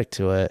empathetic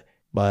to it,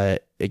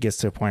 but it gets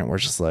to a point where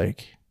it's just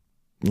like,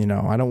 I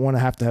don't want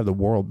to have the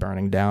world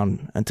burning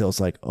down until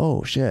it's like,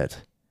 oh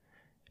shit,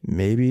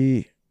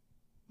 maybe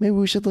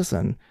we should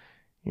listen,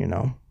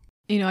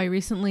 I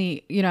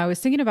recently, I was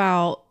thinking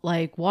about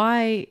like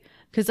why,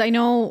 because I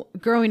know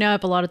growing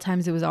up, a lot of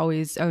times it was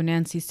always, oh,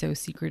 Nancy's so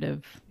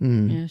secretive.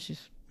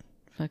 She's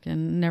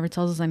fucking never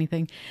tells us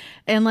anything.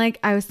 And like,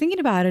 I was thinking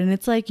about it, and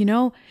it's like,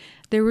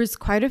 there was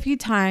quite a few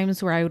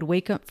times where I would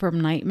wake up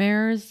from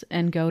nightmares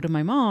and go to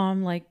my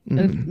mom, like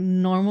a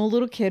normal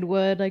little kid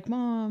would, like,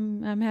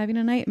 Mom, I'm having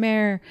a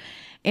nightmare.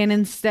 And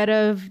instead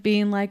of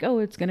being like, oh,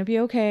 it's going to be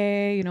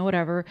okay,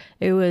 whatever,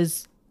 it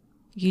was,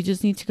 you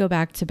just need to go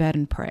back to bed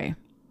and pray.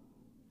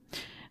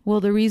 Well,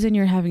 the reason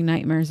you're having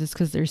nightmares is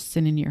because there's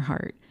sin in your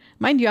heart.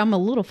 Mind you, I'm a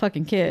little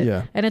fucking kid.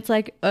 Yeah. And it's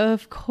like,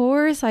 of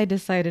course I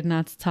decided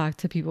not to talk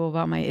to people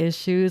about my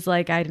issues.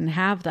 Like, I didn't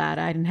have that.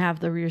 I didn't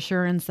have the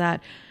reassurance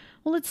that,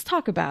 well, let's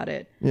talk about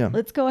it. Yeah.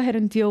 Let's go ahead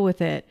and deal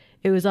with it.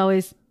 It was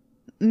always,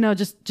 no,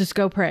 just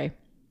go pray.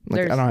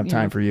 Like, I don't have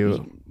time for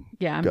you.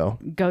 Yeah. Go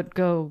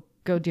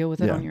Deal with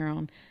it on your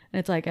own.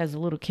 And it's like, as a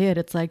little kid,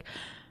 it's like,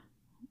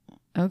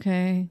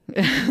 okay.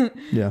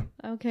 Yeah.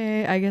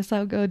 Okay, I guess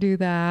I'll go do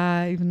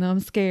that, even though I'm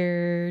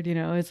scared.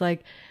 It's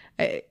like,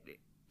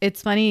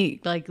 it's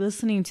funny, like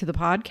listening to the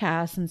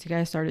podcast since you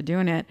guys started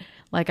doing it.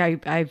 Like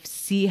I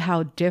see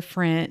how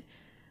different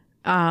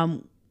our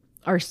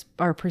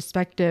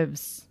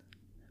perspectives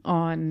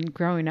on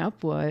growing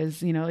up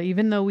was, you know,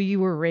 even though we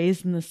were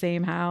raised in the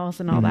same house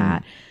and all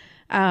that,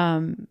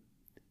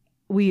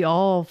 we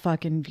all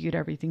fucking viewed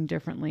everything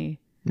differently.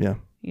 Yeah.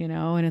 You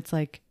know, and it's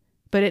like,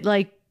 but it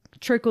like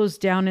trickles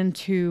down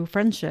into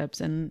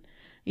friendships and,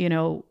 you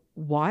know,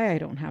 why I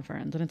don't have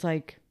friends. And it's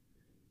like,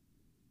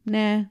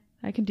 nah,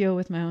 I can deal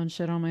with my own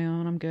shit on my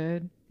own. I'm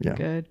good. Yeah. I'm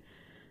good.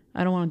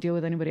 I don't want to deal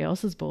with anybody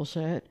else's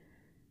bullshit.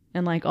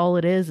 And like all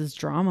it is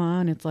drama.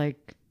 And it's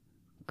like,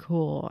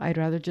 cool. I'd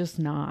rather just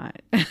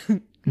not.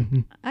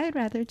 I'd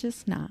rather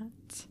just not.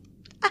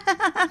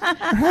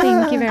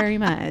 Thank you very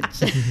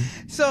much.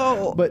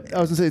 So, but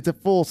I was gonna say it's a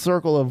full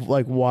circle of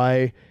like,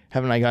 why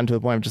haven't I gotten to the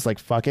point of just like,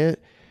 fuck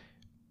it?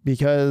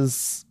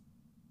 Because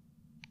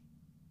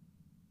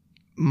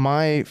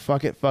my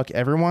fuck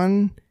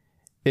everyone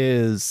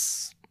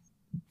is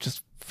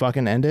just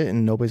fucking end it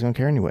and nobody's gonna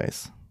care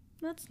anyways.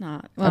 That's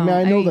not. Well,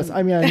 I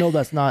know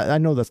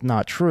that's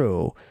not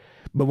true.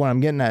 But what I'm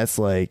getting at is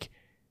like,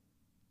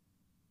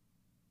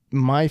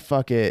 my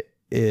fuck it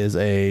is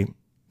a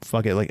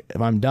fuck it. Like,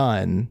 if I'm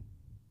done,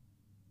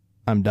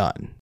 I'm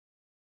done.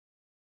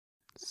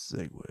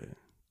 Segue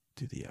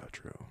to the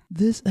outro.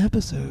 this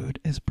episode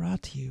is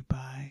brought to you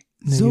by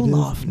Negative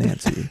Zoloft.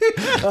 Nancy.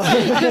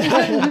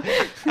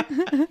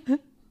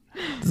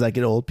 Does that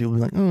get old? People be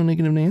like, oh,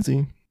 Negative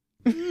Nancy.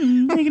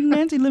 Negative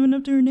Nancy living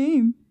up to her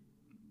name.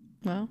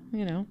 Well,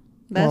 you know,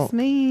 that's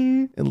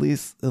me. At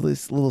least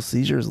Little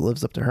Seizures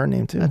lives up to her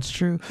name too. That's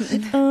true.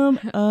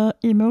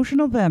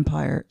 Emotional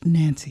vampire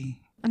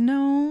Nancy.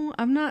 No,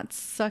 I'm not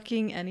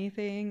sucking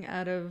anything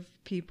out of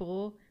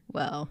people.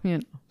 Well, you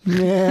know.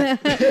 Yeah.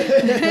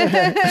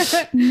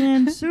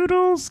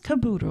 Nanzoodles,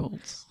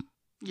 Caboodles.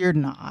 You're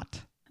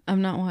not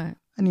I'm not what?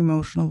 an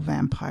emotional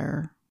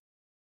vampire.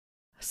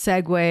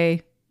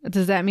 Segue.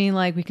 Does that mean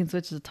like we can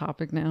switch the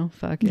topic now?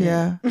 Fuck it.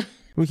 Yeah.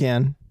 We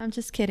can. I'm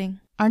just kidding.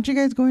 Aren't you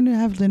guys going to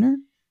have dinner?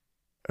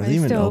 Are they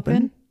even still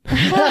open?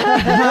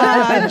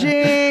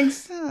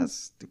 Jinx. Oh,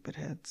 stupid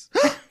heads.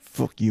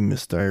 Fuck you,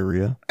 Miss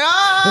Diarrhea.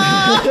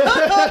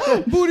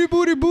 Booty,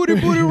 booty, booty,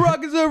 booty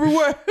rockets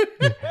everywhere.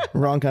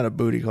 Wrong kind of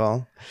booty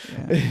call.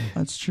 Yeah,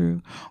 that's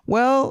true.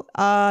 Well,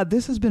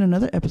 this has been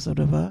another episode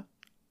of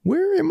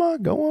Where Am I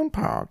Going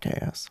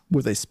podcast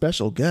with a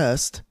special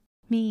guest.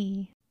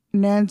 Me.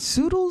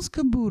 Nanzoodles,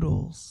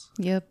 Caboodles.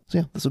 Yep. So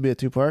yeah, this will be a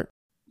 2-part.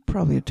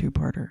 Probably a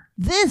 2-parter.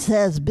 This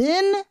has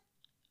been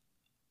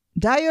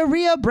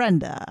Diarrhea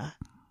Brenda.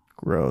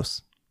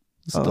 Gross.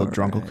 Still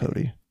Drunkle right.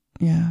 Cody.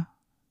 Yeah.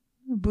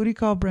 Booty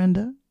call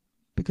Brenda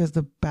because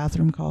the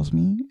bathroom calls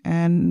me.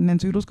 And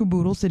Nanzoodles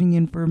Caboodle sitting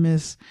in for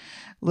Miss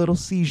Little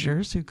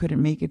Seizures, who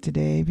couldn't make it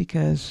today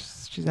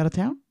because she's out of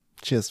town.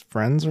 She has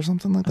friends or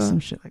something like that? Some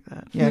shit like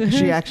that. Yeah, because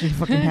she actually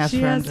fucking has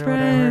She friends has or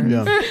whatever.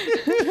 Yeah.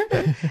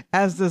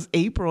 As does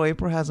April.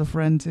 April has a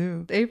friend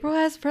too. April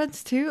has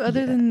friends too,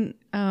 other than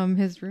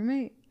his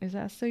roommate. Is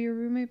that still your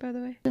roommate, by the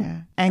way?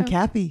 Yeah. And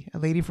Kathy, a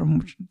lady from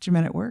whom she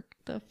met at work.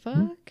 The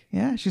fuck?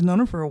 Yeah, she's known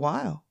her for a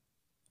while.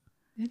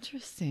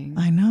 Interesting.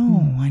 I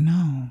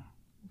know.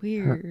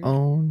 Weird. Her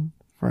own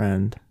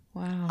friend.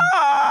 Wow.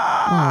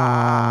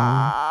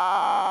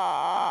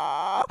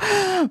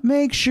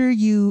 Make sure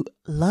you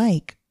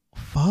like,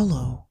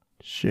 follow,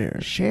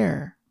 Share.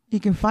 share. You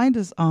can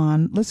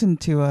listen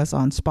to us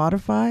on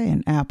Spotify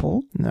and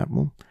Apple.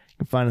 You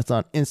can find us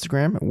on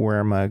Instagram at Where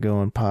Am I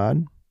Going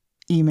Pod.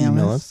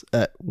 Email us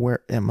at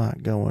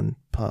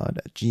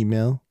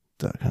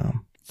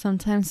whereamigoingpod@gmail.com.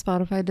 Sometimes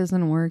Spotify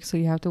doesn't work, so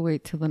you have to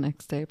wait till the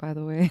next day, by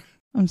the way.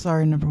 I'm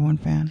sorry, number one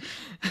fan.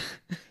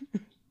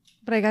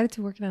 But I got it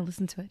to work and I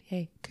listened to it.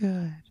 Hey.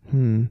 Good.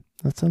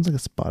 That sounds like a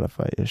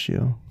Spotify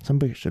issue.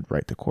 Somebody should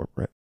write to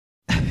corporate.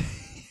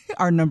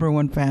 Our number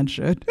one fan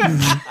should.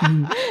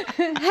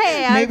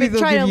 Hey, I've been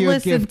trying to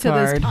listen to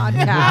this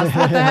podcast.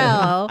 What the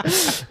hell?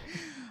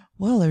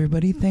 Well,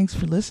 everybody, thanks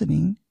for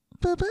listening.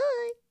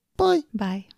 Bye-bye. Bye. Bye.